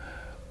heart,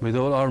 with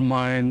all our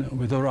mind,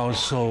 with all our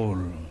soul.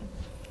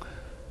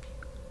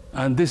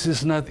 And this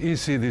is not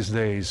easy these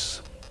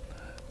days,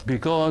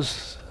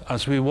 because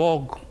as we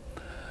walk,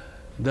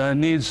 the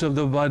needs of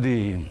the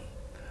body,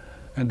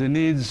 and the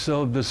needs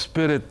of the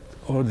spirit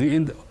or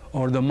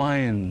the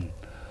mind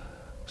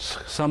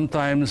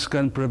sometimes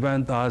can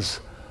prevent us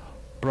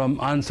from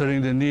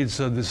answering the needs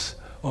of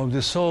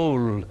the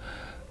soul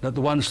that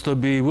wants to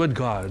be with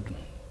God.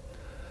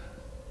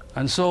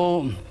 And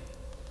so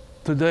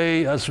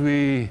today, as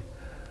we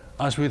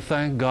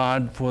thank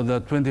God for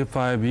the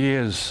 25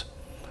 years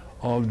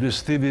of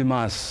this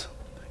FIL-MISS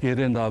here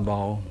in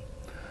Davao,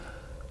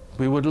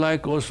 we would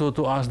like also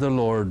to ask the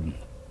Lord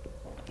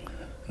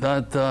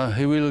that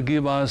He will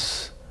give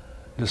us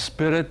the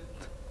Spirit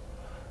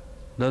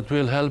that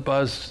will help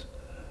us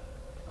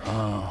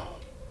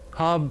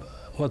have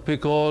what we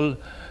call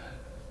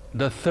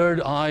the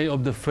third eye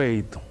of the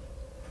faith.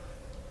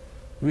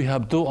 We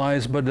have two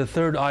eyes, but the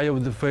third eye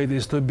of the faith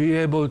is to be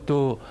able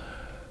to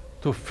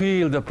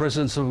feel the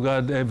presence of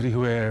God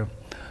everywhere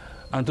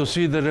and to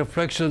see the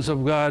reflections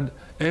of God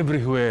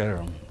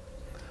everywhere.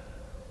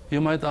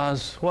 You might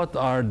ask, what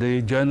are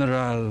the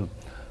general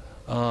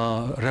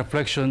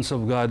reflections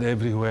of God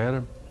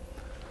everywhere?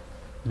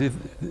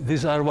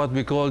 These are what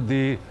we call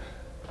the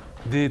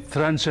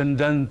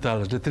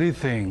transcendentals, the three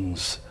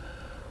things: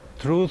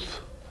 truth,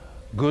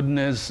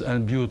 goodness,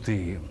 and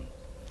beauty.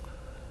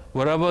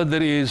 Wherever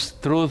there is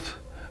truth,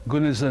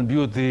 goodness, and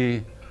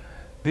beauty,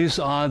 these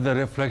are the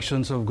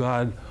reflections of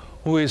God,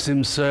 who is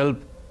Himself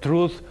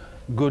truth,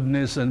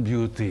 goodness, and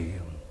beauty.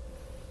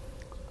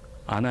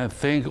 And I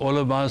think all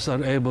of us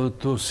are able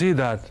to see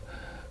that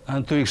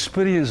and to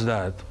experience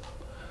that.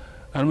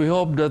 And we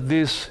hope that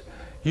this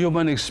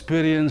human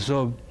experience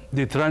of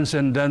the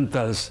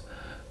transcendentals,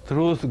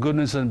 truth,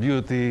 goodness, and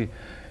beauty,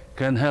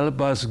 can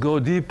help us go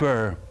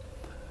deeper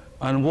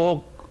and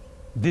walk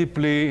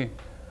deeply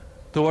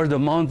toward the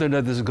mountain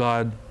that is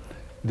God,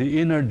 the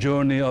inner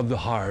journey of the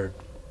heart.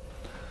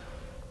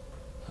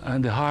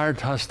 And the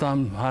heart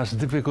has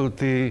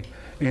difficulty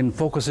in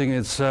focusing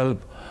itself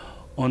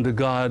on the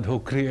God who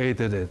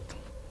created it.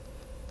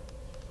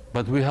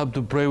 But we have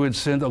to pray with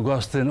St.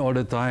 Augustine all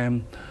the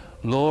time,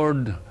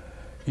 Lord,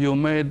 You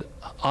made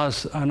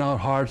us and our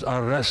hearts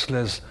are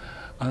restless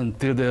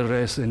until they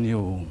rest in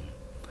You.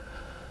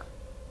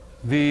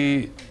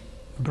 The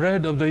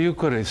bread of the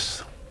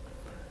Eucharist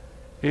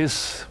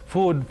is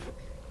food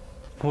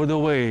for the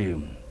way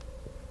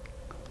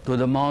to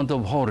the Mount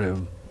of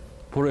Horeb,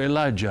 for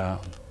Elijah,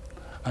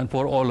 and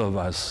for all of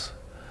us.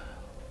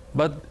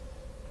 But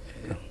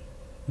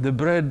the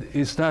bread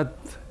is not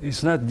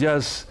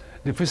just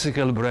the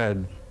physical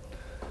bread.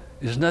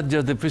 It's not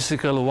just the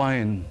physical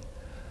wine.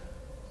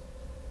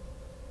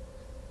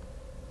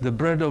 The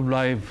bread of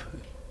life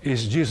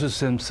is Jesus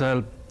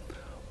Himself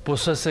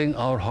possessing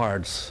our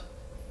hearts.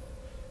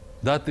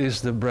 That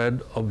is the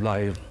bread of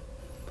life.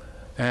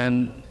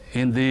 And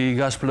in the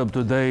Gospel of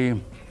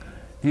today,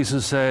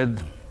 Jesus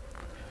said,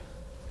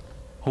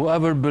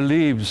 whoever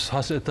believes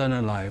has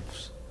eternal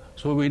life.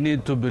 So we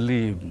need to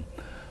believe.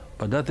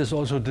 But that is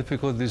also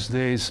difficult these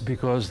days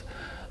because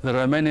there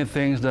are many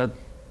things that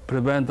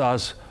prevent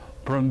us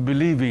from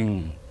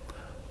believing,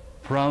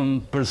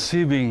 from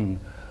perceiving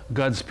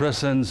God's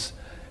presence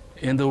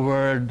in the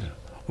Word,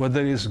 where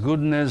there is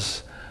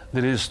goodness,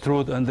 there is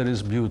truth, and there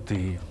is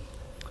beauty.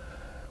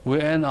 We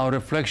end our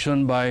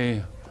reflection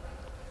by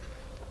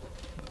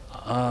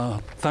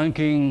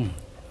thanking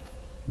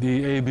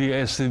the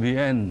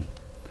ABS-CBN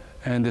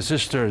and the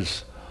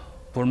sisters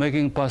for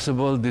making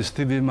possible this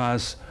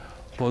FIL-MISS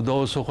for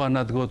those who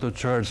cannot go to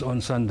church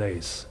on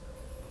Sundays.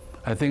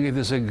 I think it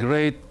is a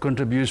great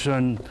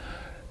contribution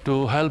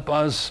to help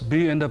us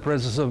be in the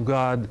presence of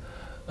God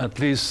at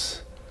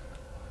least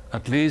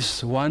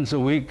once a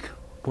week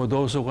for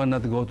those who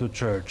cannot go to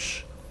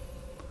church.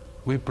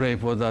 We pray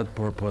for that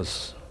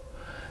purpose.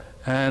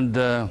 And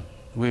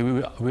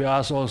we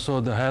ask also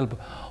the help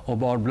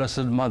of our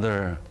Blessed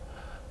Mother,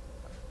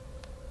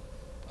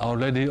 Our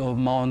Lady of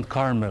Mount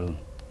Carmel,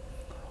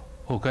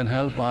 who can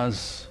help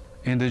us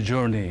in the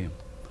journey.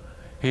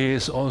 He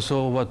is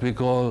also what we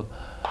call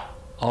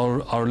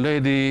Our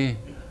Lady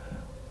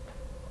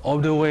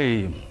of the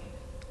Way.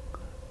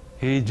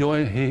 He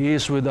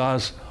is with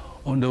us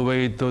on the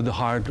way to the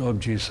heart of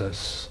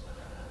Jesus.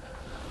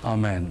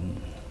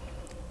 Amen.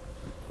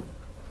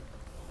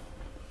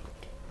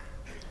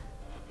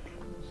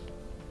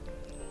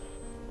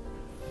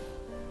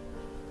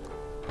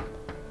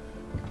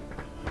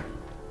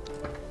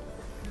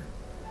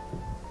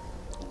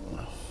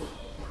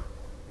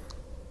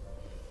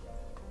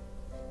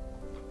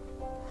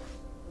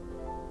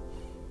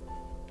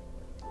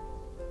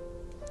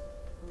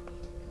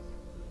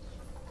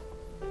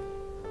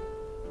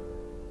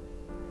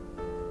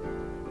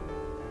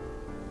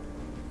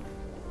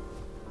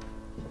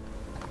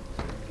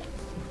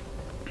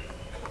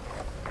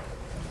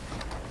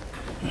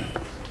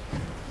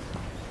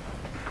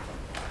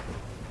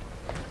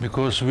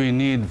 Because we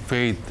need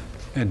faith,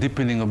 a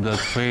deepening of that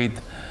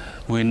faith,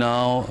 we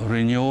now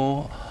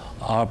renew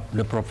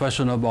the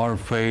profession of our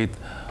faith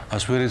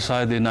as we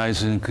recite the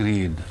Nicene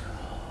Creed.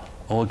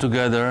 All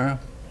together,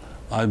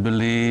 I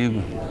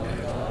believe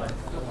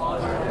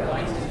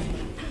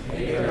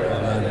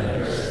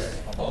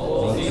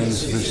all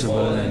things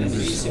visible and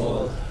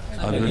invisible,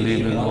 I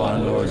believe in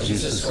one Lord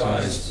Jesus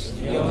Christ,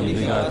 the only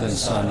begotten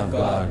Son of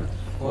God,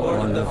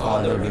 born of the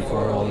Father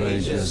before all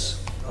ages,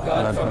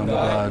 God from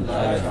God,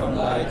 light from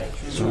light,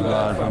 true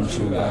God from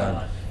true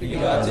God,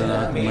 begotten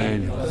not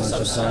made,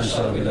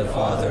 consubstantial with the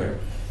Father.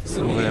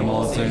 Through him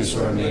all things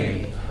were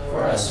made.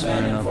 For us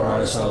men and for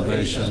our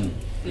salvation,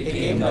 he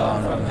came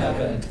down from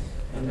heaven,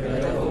 and by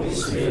the Holy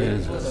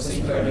Spirit was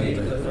incarnate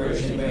of the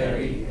Virgin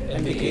Mary,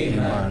 and became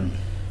man.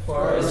 For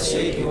our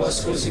sake he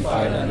was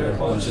crucified under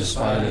Pontius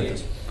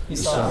Pilate. He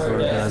suffered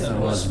death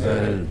and was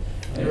buried,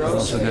 and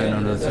rose again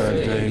on the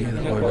third day, in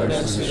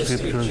accordance with the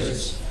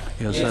Scriptures.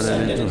 He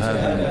ascended into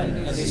heaven,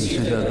 and is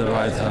seated at the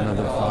right hand of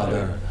the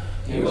Father.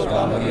 He will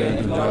come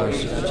again to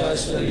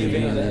judge the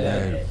living and the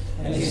dead,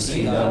 and his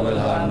kingdom will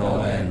have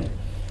no end.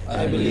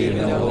 I believe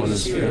in the Holy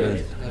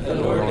Spirit, the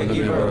Lord, the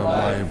giver of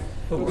life,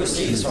 who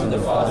proceeds from the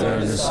Father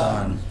and the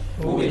Son,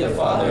 who with the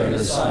Father and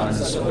the Son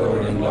is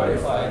adored and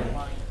glorified,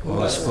 who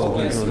has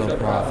spoken through the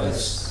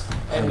prophets.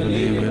 I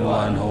believe in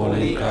one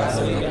holy,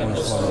 Catholic,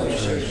 Apostolic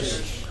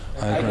Church.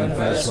 I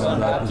confess one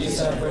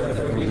baptism for the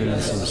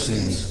forgiveness of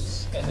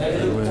sins, and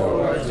I look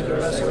forward to the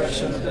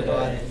resurrection of the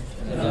dead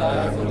and the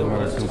life of the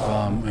world to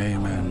come.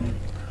 Amen.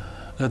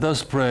 Let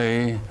us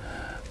pray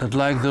that,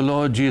 like the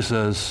Lord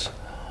Jesus,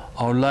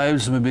 our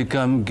lives may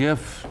become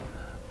gift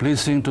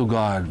pleasing to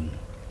God.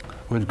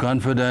 With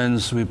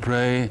confidence we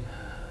pray,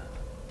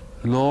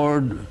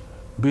 Lord,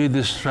 be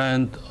the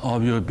strength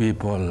of your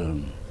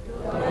people.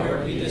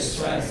 Lord, be the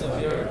strength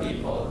of your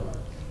people.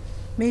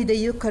 May the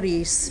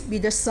Eucharist be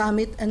the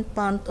summit and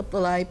fount of the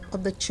life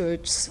of the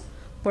Church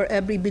for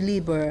every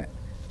believer.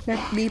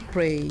 Let me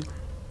pray.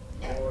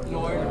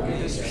 Lord,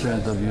 be the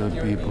Strength of your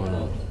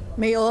people.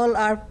 May all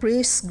our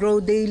priests grow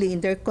daily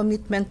in their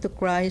commitment to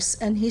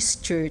Christ and His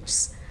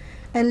Church,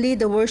 and lead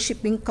the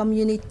worshiping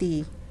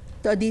community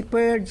to a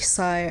deeper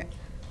desire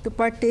to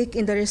partake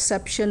in the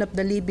reception of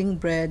the living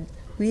bread.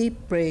 We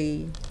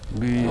pray.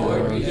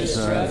 Lord, be the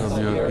strength of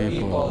your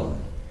people.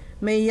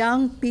 May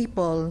young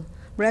people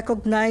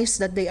recognize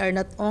that they are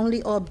not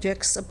only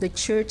objects of the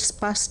Church's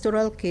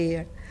pastoral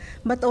care,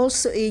 but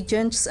also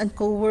agents and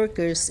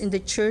co-workers in the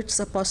Church's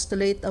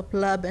apostolate of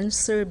love and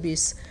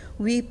service.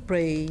 We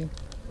pray.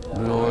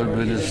 Lord,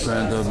 be the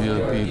strength of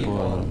your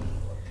people.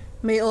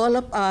 May all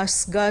of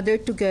us gather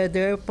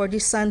together for the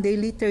Sunday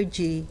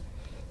liturgy,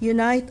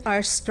 unite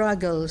our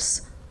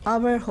struggles,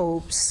 our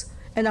hopes,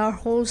 and our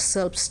whole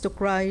selves to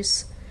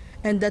Christ,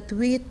 and that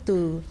we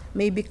too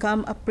may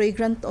become a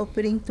fragrant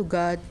offering to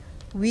God.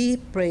 We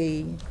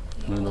pray.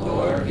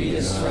 Lord, be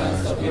the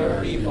strength of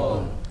your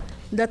people.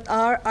 That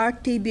our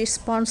RTV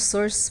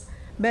sponsors,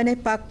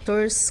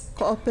 benefactors,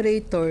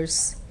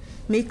 cooperators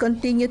may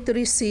continue to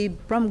receive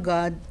from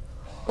God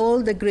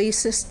all the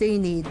graces they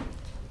need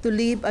to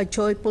live a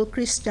joyful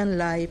Christian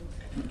life.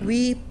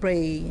 We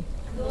pray.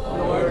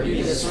 Lord,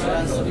 be the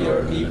strength of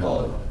your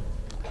people.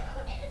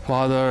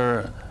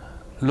 Father,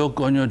 look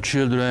on your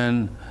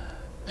children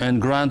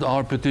and grant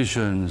our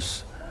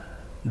petitions.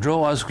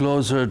 Draw us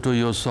closer to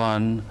your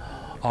Son,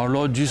 our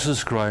Lord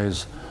Jesus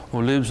Christ,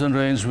 who lives and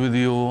reigns with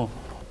you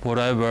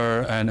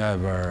forever and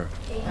ever.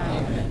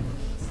 Amen.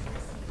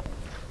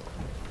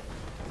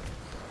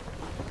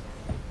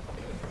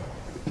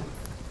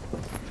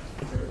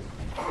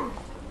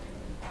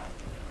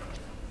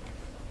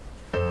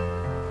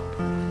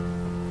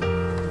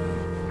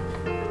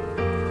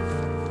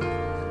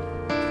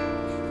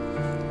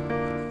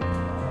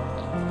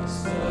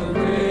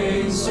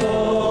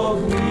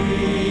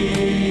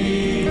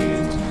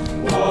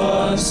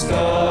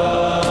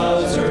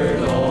 Scattered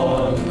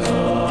on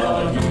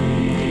the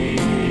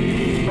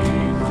heath,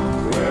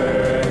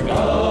 where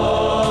God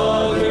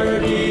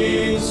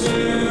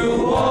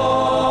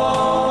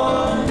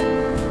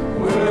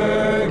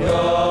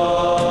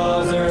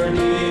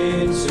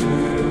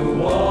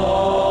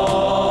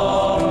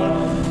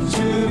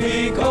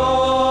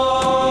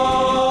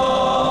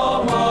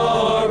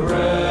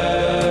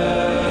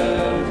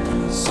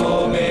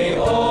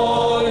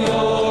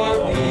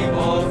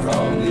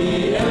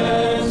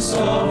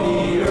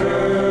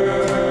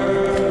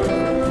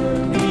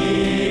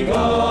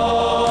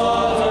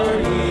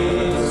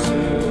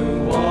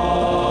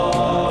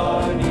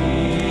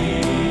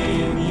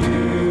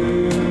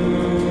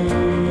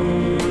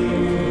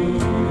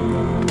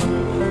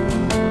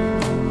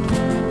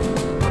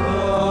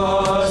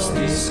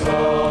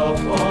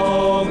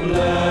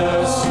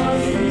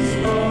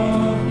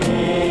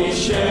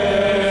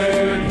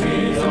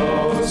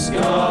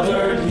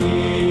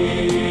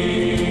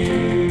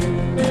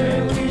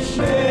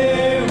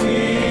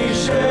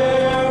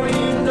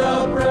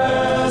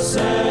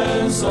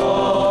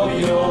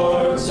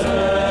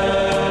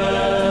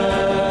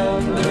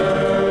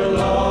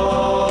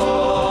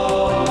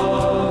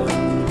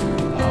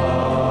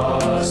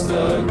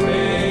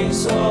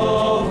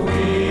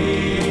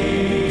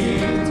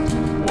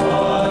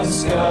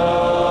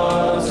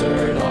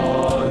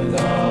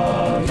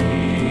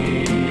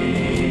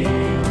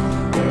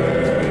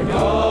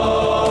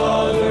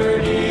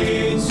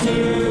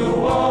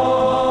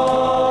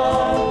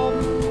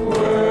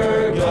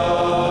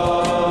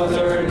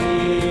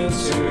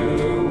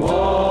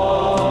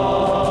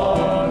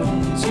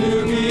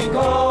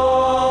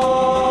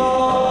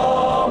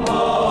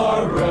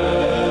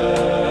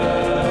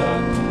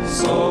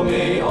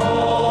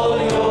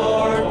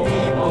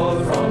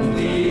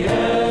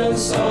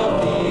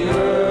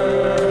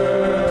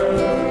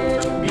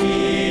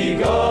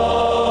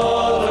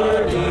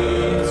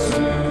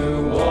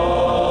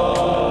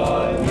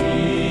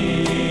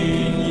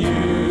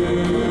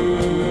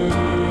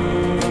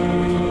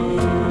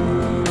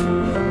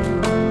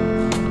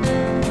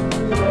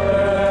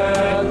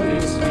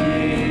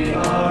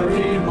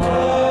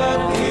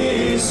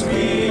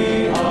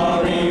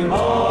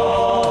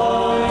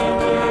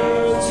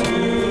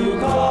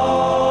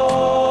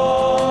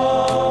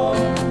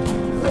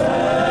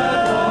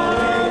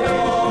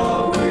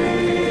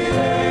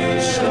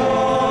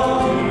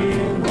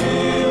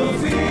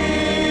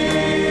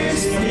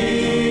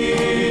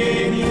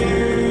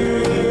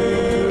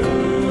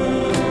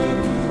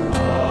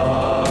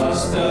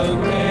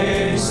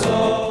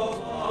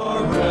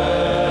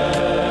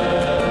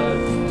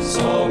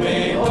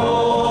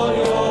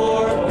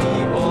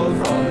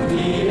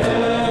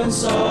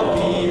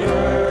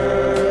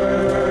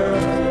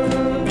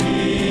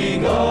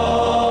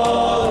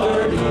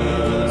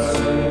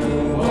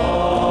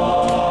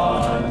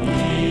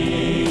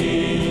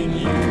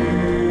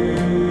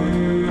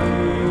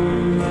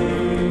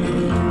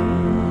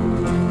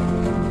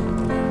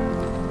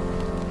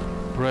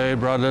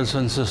brothers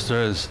and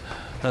sisters,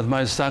 that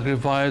my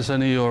sacrifice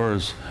and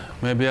yours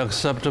may be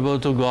acceptable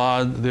to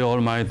God, the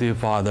Almighty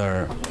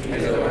Father. May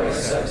the Lord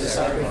accept the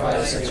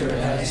sacrifice at your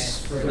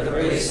hands for the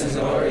praise and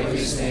glory of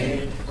his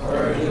name, for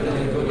our good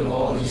and the good of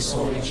all his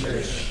holy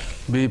church.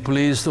 Be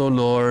pleased, O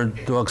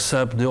Lord, to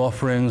accept the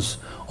offerings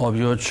of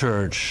your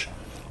church,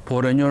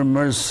 for in your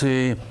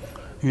mercy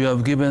you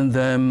have given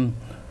them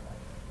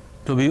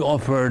to be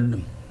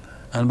offered,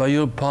 and by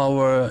your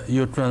power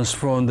you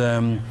transform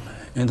them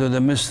into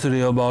the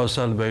mystery of our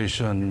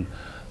salvation,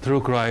 through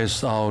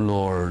Christ our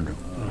Lord.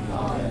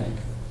 Amen.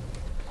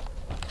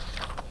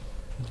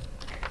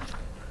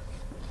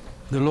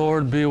 The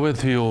Lord be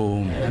with you.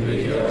 And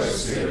with your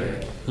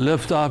spirit.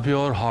 Lift up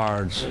your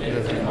hearts.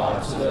 Lift them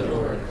up to the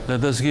Lord.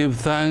 Let us give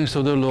thanks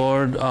to the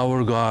Lord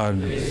our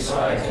God. It is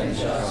right and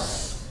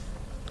just.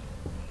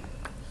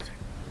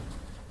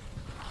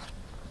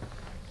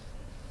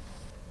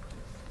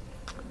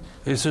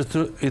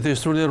 It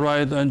is truly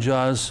right and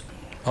just,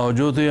 our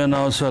duty and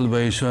our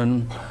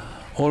salvation,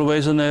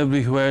 always and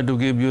everywhere to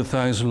give you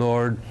thanks,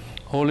 Lord,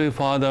 Holy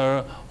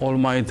Father,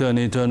 Almighty and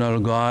eternal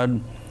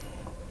God,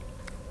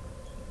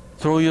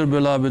 through your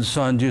beloved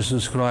Son,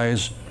 Jesus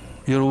Christ,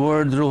 your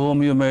Word through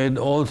whom you made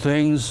all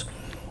things,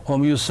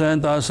 whom you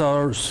sent as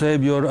our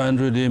Savior and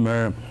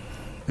Redeemer,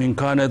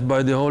 incarnate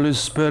by the Holy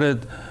Spirit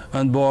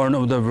and born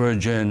of the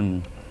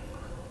Virgin,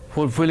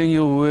 fulfilling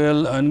your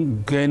will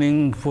and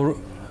gaining for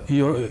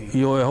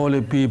your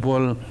holy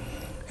people,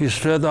 he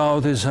stretched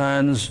out his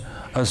hands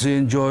as he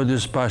enjoyed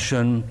his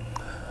passion,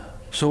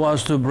 so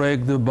as to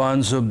break the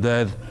bonds of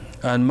death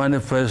and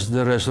manifest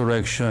the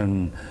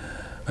resurrection.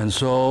 And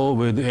so,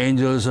 with the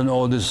angels and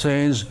all the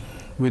saints,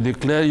 we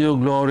declare your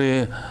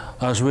glory,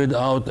 as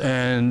without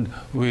end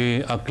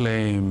we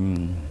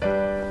acclaim.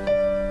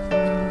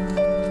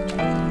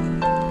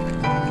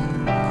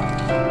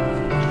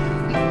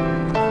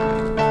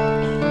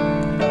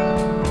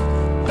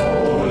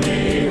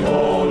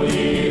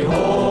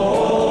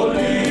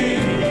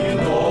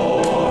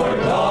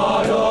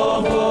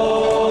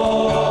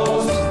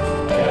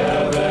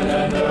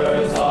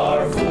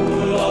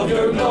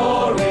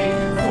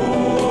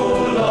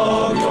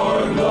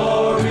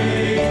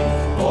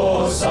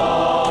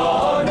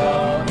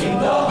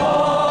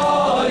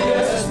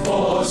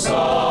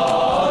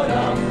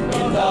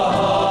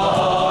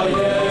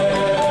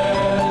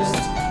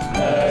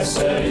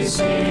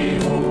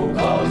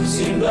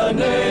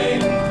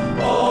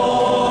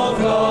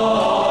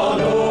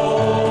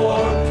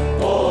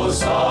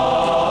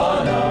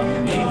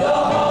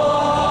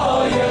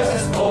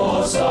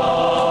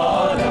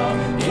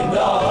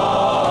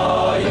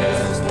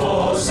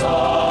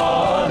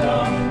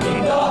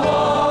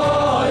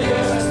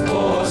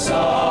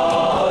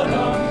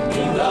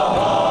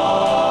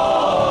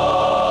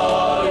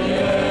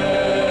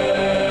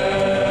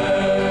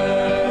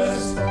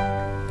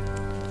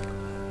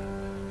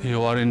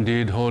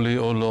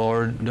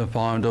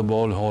 Fount of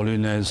all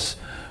holiness,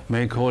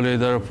 make holy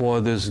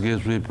therefore this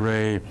gift, we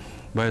pray,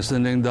 by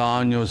sending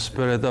down your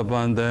Spirit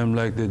upon them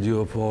like the dew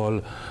of fall,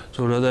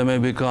 so that they may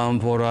become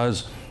for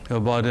us the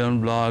body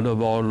and blood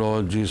of our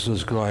Lord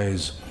Jesus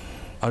Christ.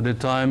 At the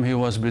time he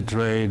was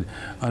betrayed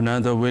and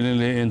entered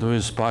willingly into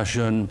his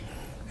passion,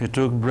 he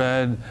took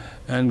bread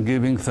and,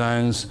 giving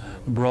thanks,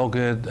 broke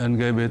it and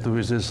gave it to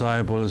his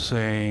disciples,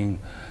 saying,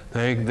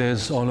 "Take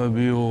this, all of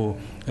you,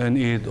 and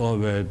eat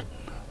of it.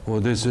 For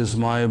this is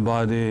my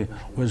body,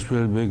 which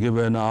will be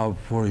given up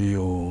for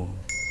you."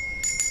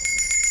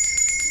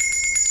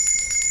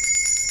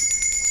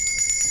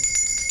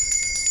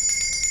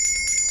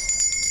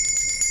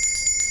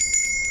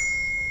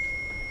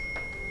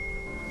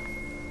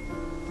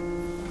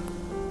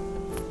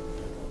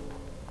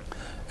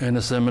 In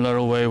a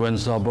similar way, when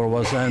supper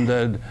was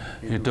ended,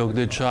 he took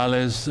the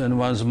chalice, and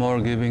once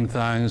more giving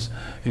thanks,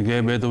 he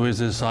gave it to his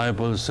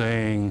disciples,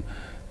 saying,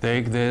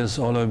 "Take this,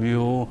 all of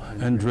you,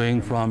 and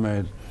drink from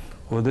it.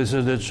 For this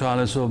is the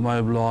chalice of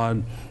my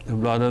blood, the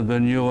blood of the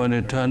new and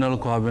eternal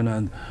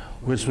covenant,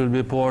 which will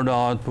be poured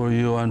out for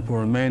you and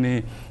for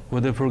many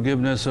for the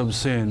forgiveness of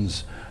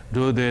sins.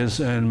 Do this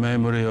in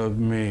memory of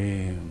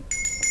me."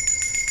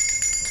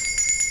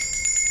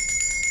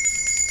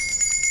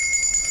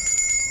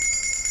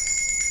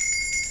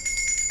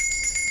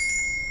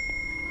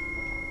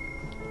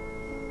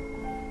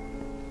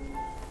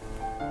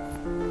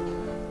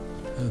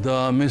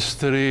 The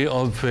mystery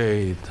of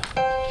faith.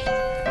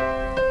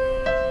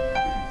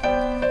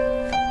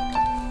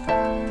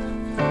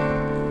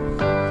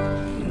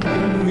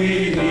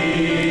 We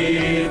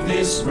eat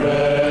this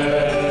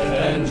bread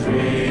and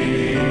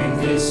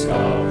drink this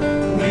cup,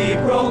 we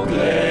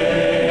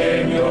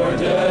proclaim your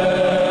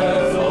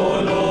death, O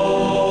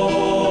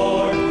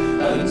Lord,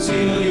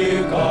 until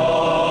you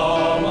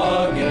come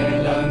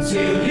again,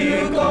 until you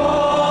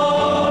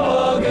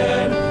come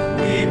again,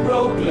 we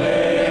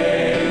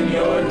proclaim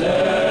your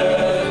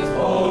death,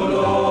 O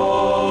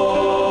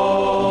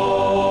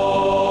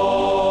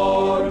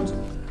Lord.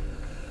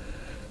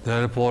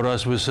 Therefore,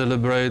 as we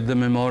celebrate the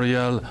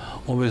memorial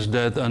of his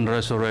death and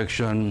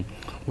resurrection,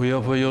 we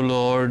offer you,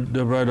 Lord,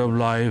 the bread of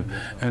life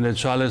and the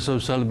chalice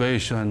of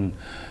salvation,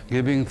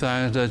 giving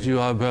thanks that you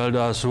have held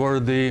us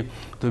worthy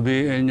to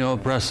be in your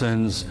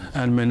presence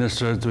and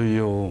minister to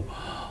you.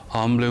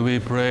 Humbly we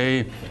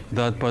pray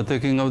that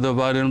partaking of the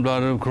body and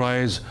blood of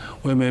Christ,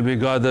 we may be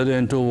gathered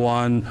into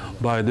one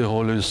by the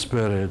Holy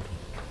Spirit.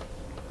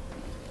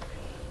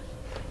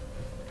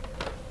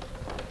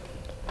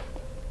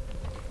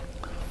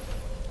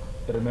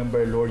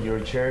 Remember, Lord, your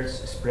church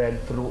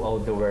spread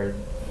throughout the world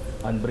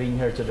and bring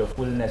her to the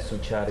fullness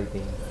of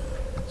charity.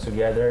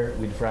 Together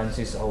with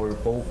Francis, our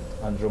Pope,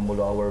 and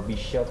Romulo, our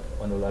Bishop,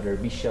 and all other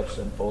bishops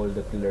and all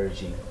the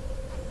clergy.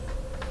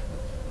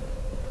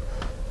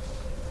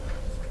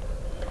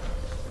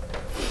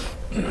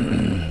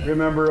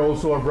 Remember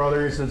also our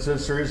brothers and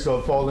sisters who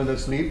have fallen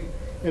asleep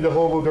in the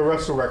hope of the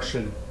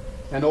resurrection,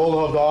 and all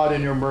who have died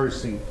in your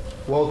mercy.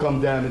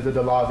 Welcome them into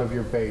the light of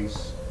your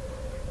face.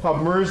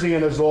 Have mercy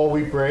on us all,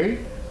 we pray,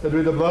 that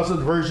with the Blessed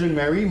Virgin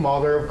Mary,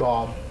 Mother of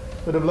God,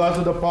 with the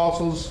blessed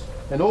apostles,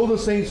 and all the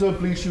saints who have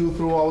pleased you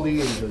through all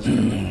the ages,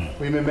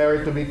 we may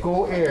merit to be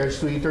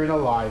co-heirs to eternal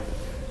life,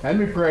 and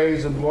we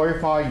praise and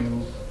glorify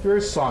you through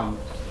your Son,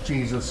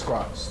 Jesus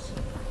Christ.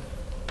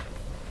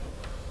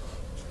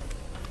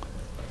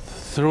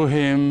 Through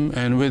him,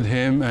 and with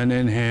him, and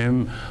in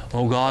him,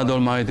 O God,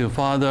 Almighty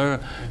Father,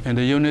 in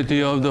the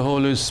unity of the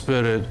Holy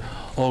Spirit,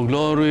 all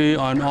glory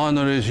and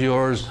honor is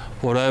yours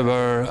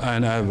forever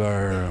and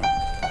ever.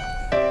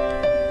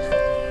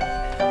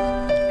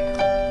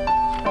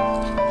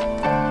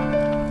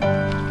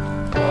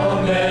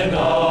 Amen,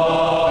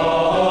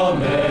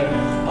 amen,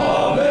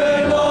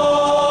 amen,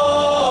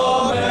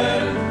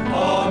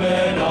 amen,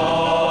 amen,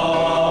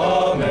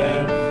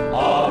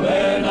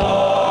 amen,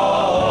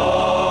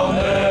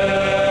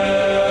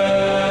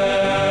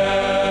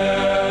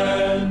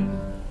 amen.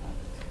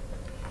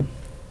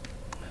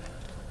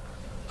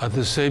 At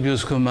the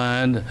Savior's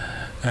command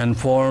and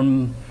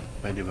formed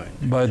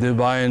by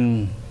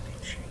divine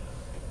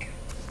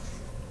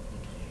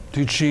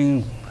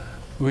teaching,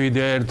 we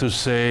dare to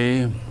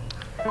say,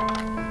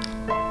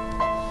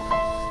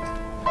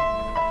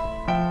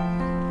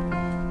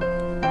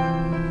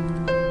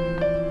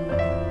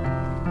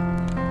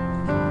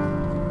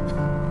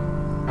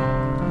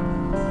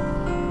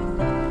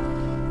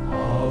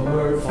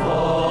 Our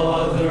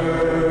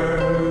Father,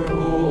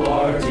 who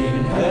art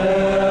in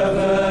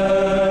heaven,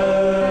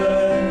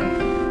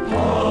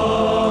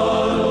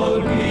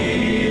 hallowed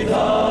be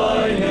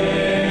thy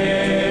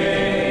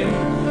name.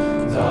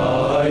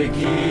 Thy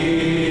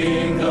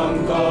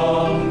kingdom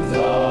come,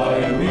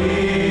 thy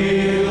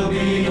will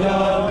be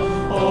done,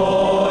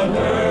 on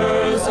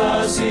earth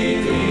as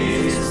it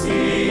is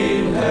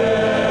in heaven.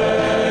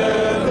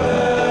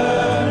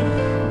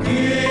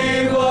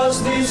 Give us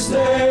this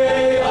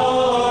day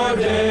our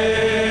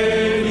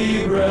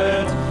daily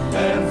bread,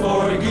 and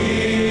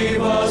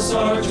forgive us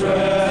our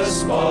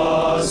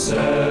trespasses,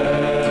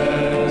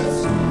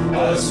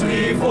 as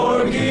we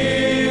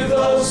forgive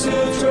those who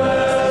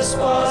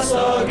trespass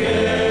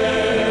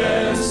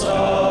against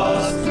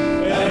us.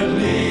 And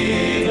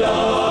lead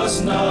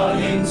us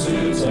not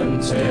into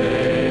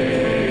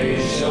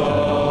temptation,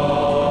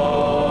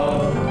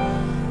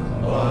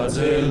 but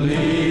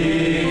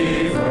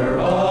deliver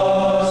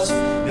us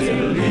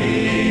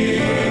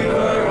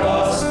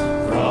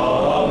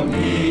from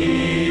evil.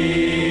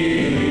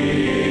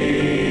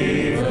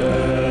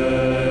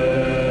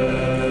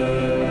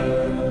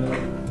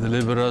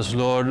 deliver us,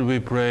 Lord, we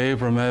pray,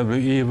 from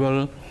every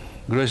evil.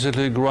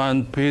 Graciously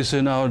grant peace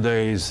in our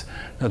days,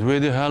 that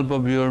with the help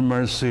of your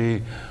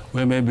mercy,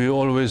 we may be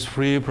always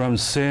free from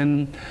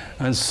sin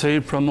and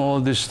safe from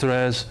all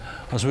distress,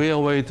 as we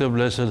await the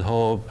blessed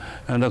hope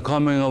and the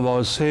coming of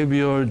our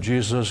Savior,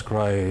 Jesus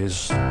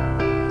Christ. For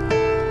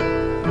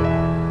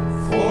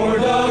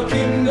the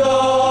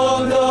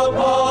kingdom, the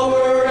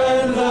power,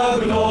 and the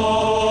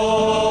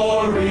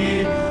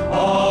glory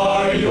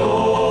are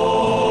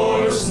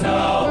yours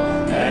now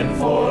and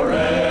forever.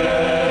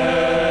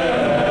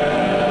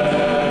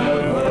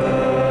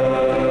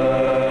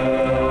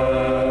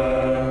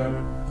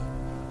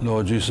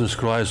 Lord Jesus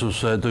Christ, who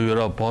said to your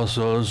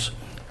apostles,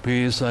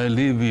 "Peace I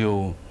leave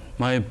you,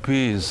 my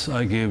peace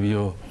I give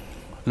you."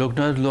 Look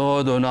not,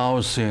 Lord, on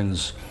our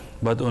sins,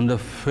 but on the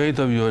faith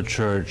of your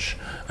church,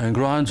 and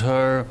grant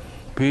her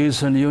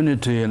peace and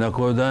unity in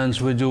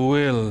accordance with your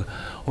will,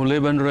 who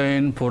live and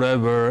reign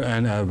forever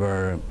and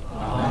ever.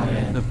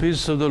 Amen. The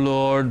peace of the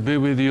Lord be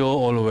with you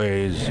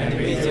always. And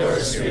with your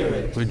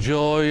spirit. With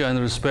joy and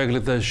respect,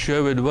 let us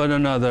share with one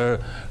another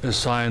the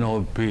sign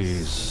of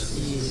peace.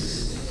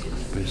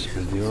 Peace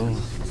with you.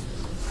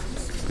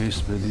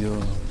 Peace with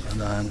you.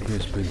 And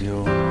peace with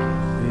you.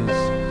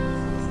 Peace.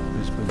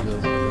 Peace with you.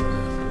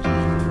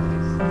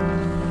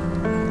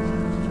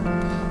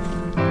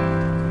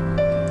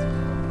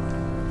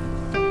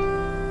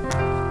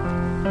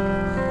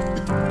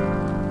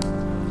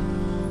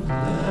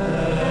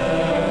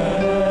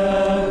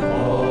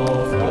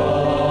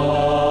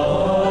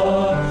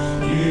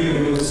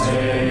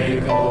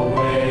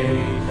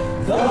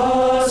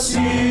 The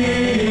sins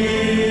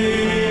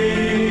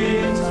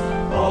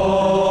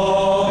of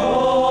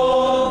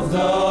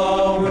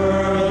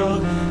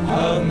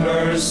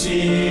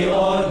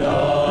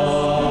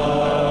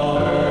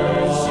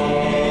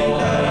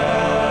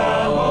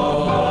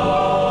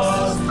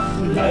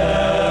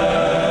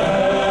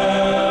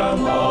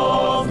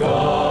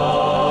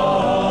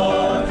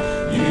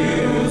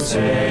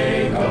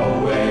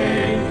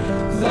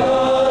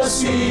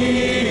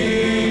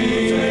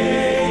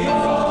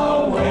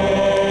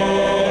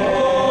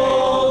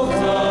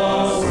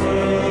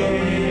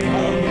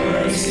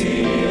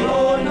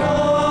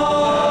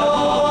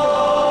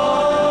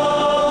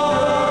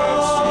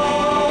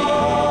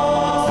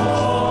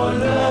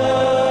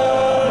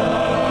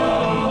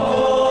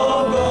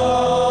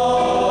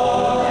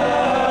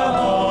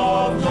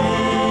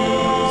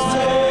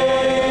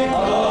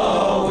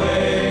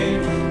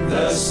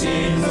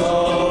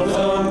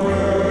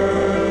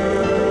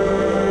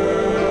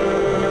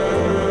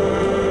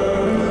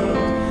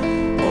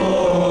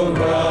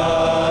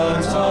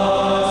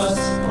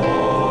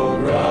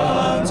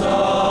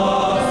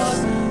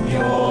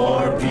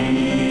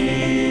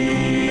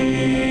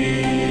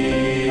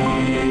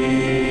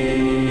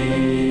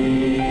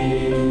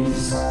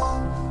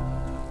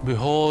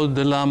Behold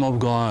the Lamb of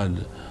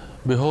God.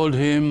 Behold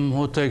him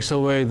who takes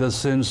away the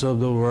sins of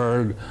the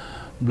world.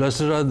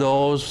 Blessed are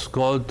those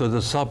called to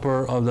the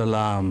supper of the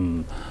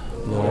Lamb.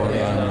 Lord, I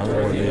am not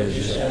worthy that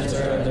you should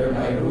enter under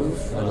my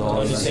roof, but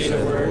only say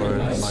the word, and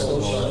my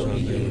soul shall be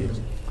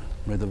healed.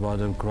 May the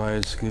blood of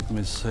Christ keep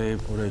me safe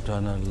for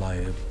eternal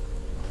life.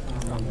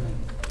 Amen.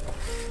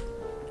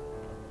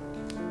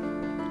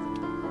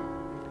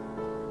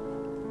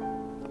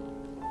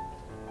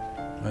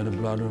 May the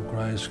blood of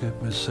Christ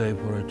keep me safe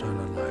for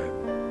eternal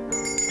life.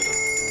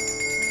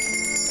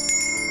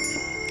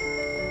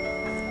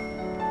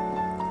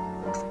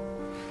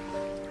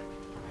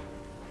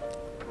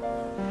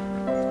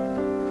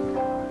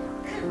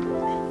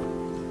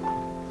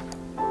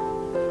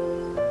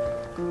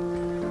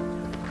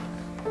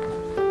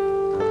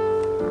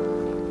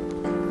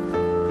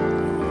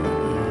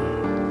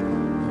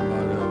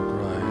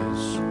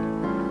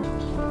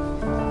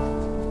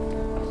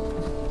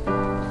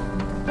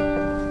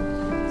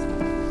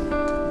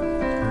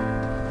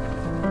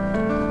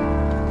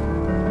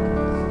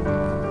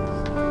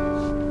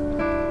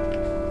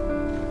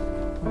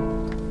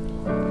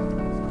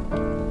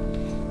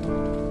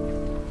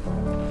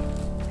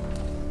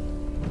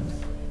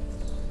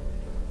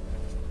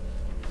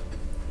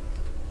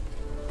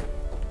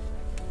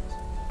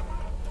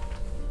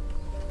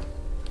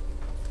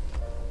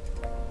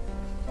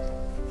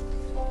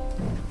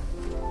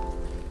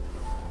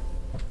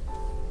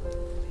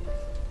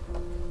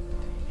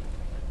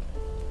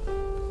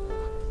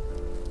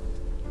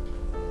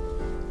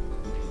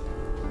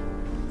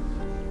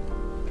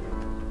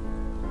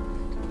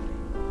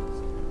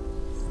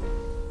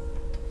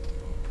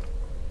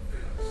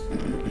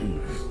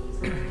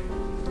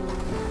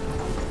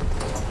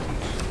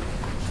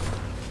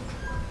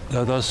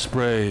 Let us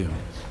pray.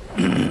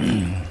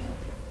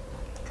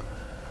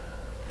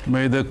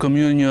 May the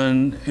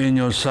communion in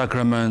your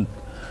sacrament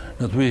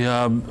that we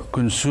have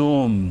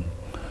consumed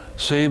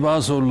save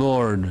us, O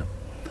Lord,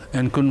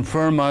 and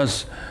confirm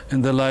us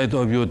in the light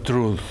of your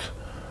truth,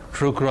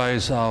 through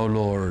Christ our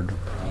Lord.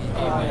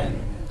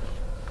 Amen.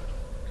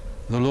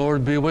 The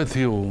Lord be with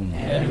you.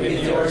 And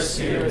with your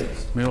spirit.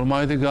 May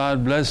Almighty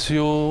God bless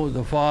you,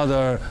 the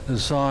Father, the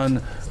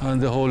Son, and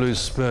the Holy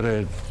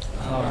Spirit.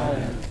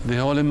 Amen. The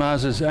Holy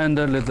Mass is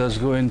ended. Let us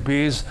go in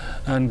peace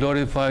and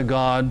glorify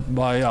God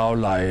by our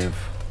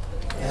life.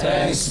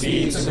 Thanks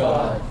be to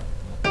God.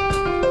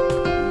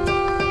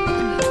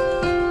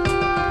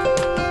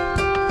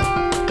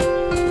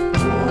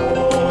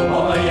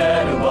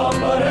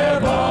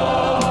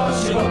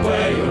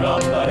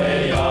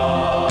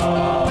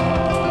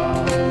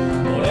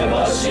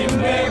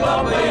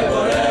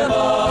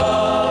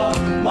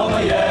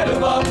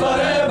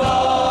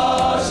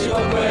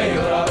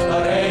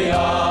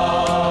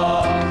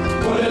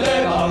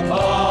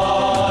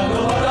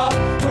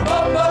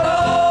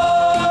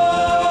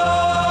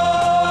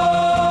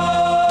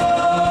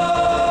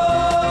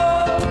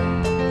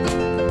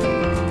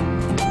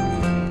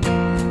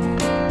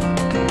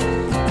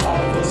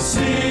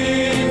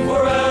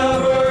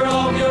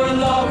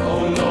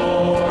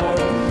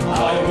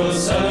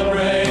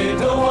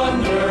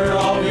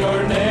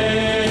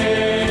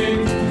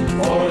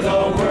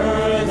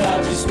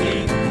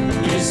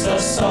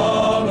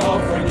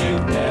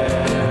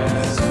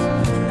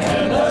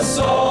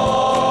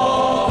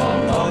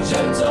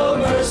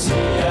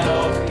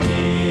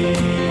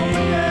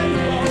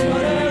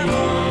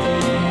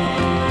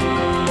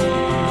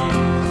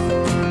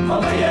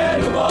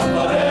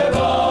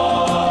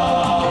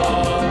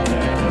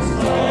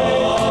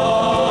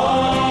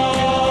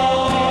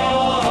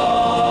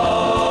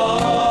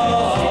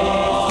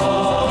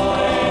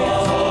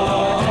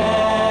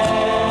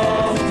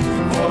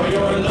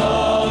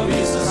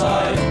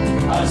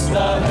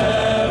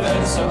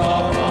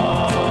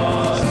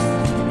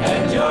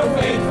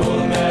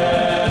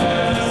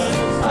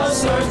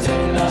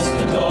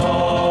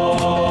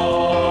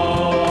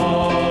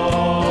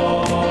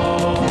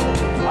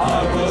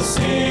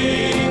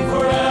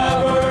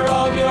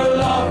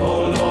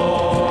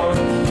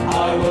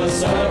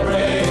 Celebrate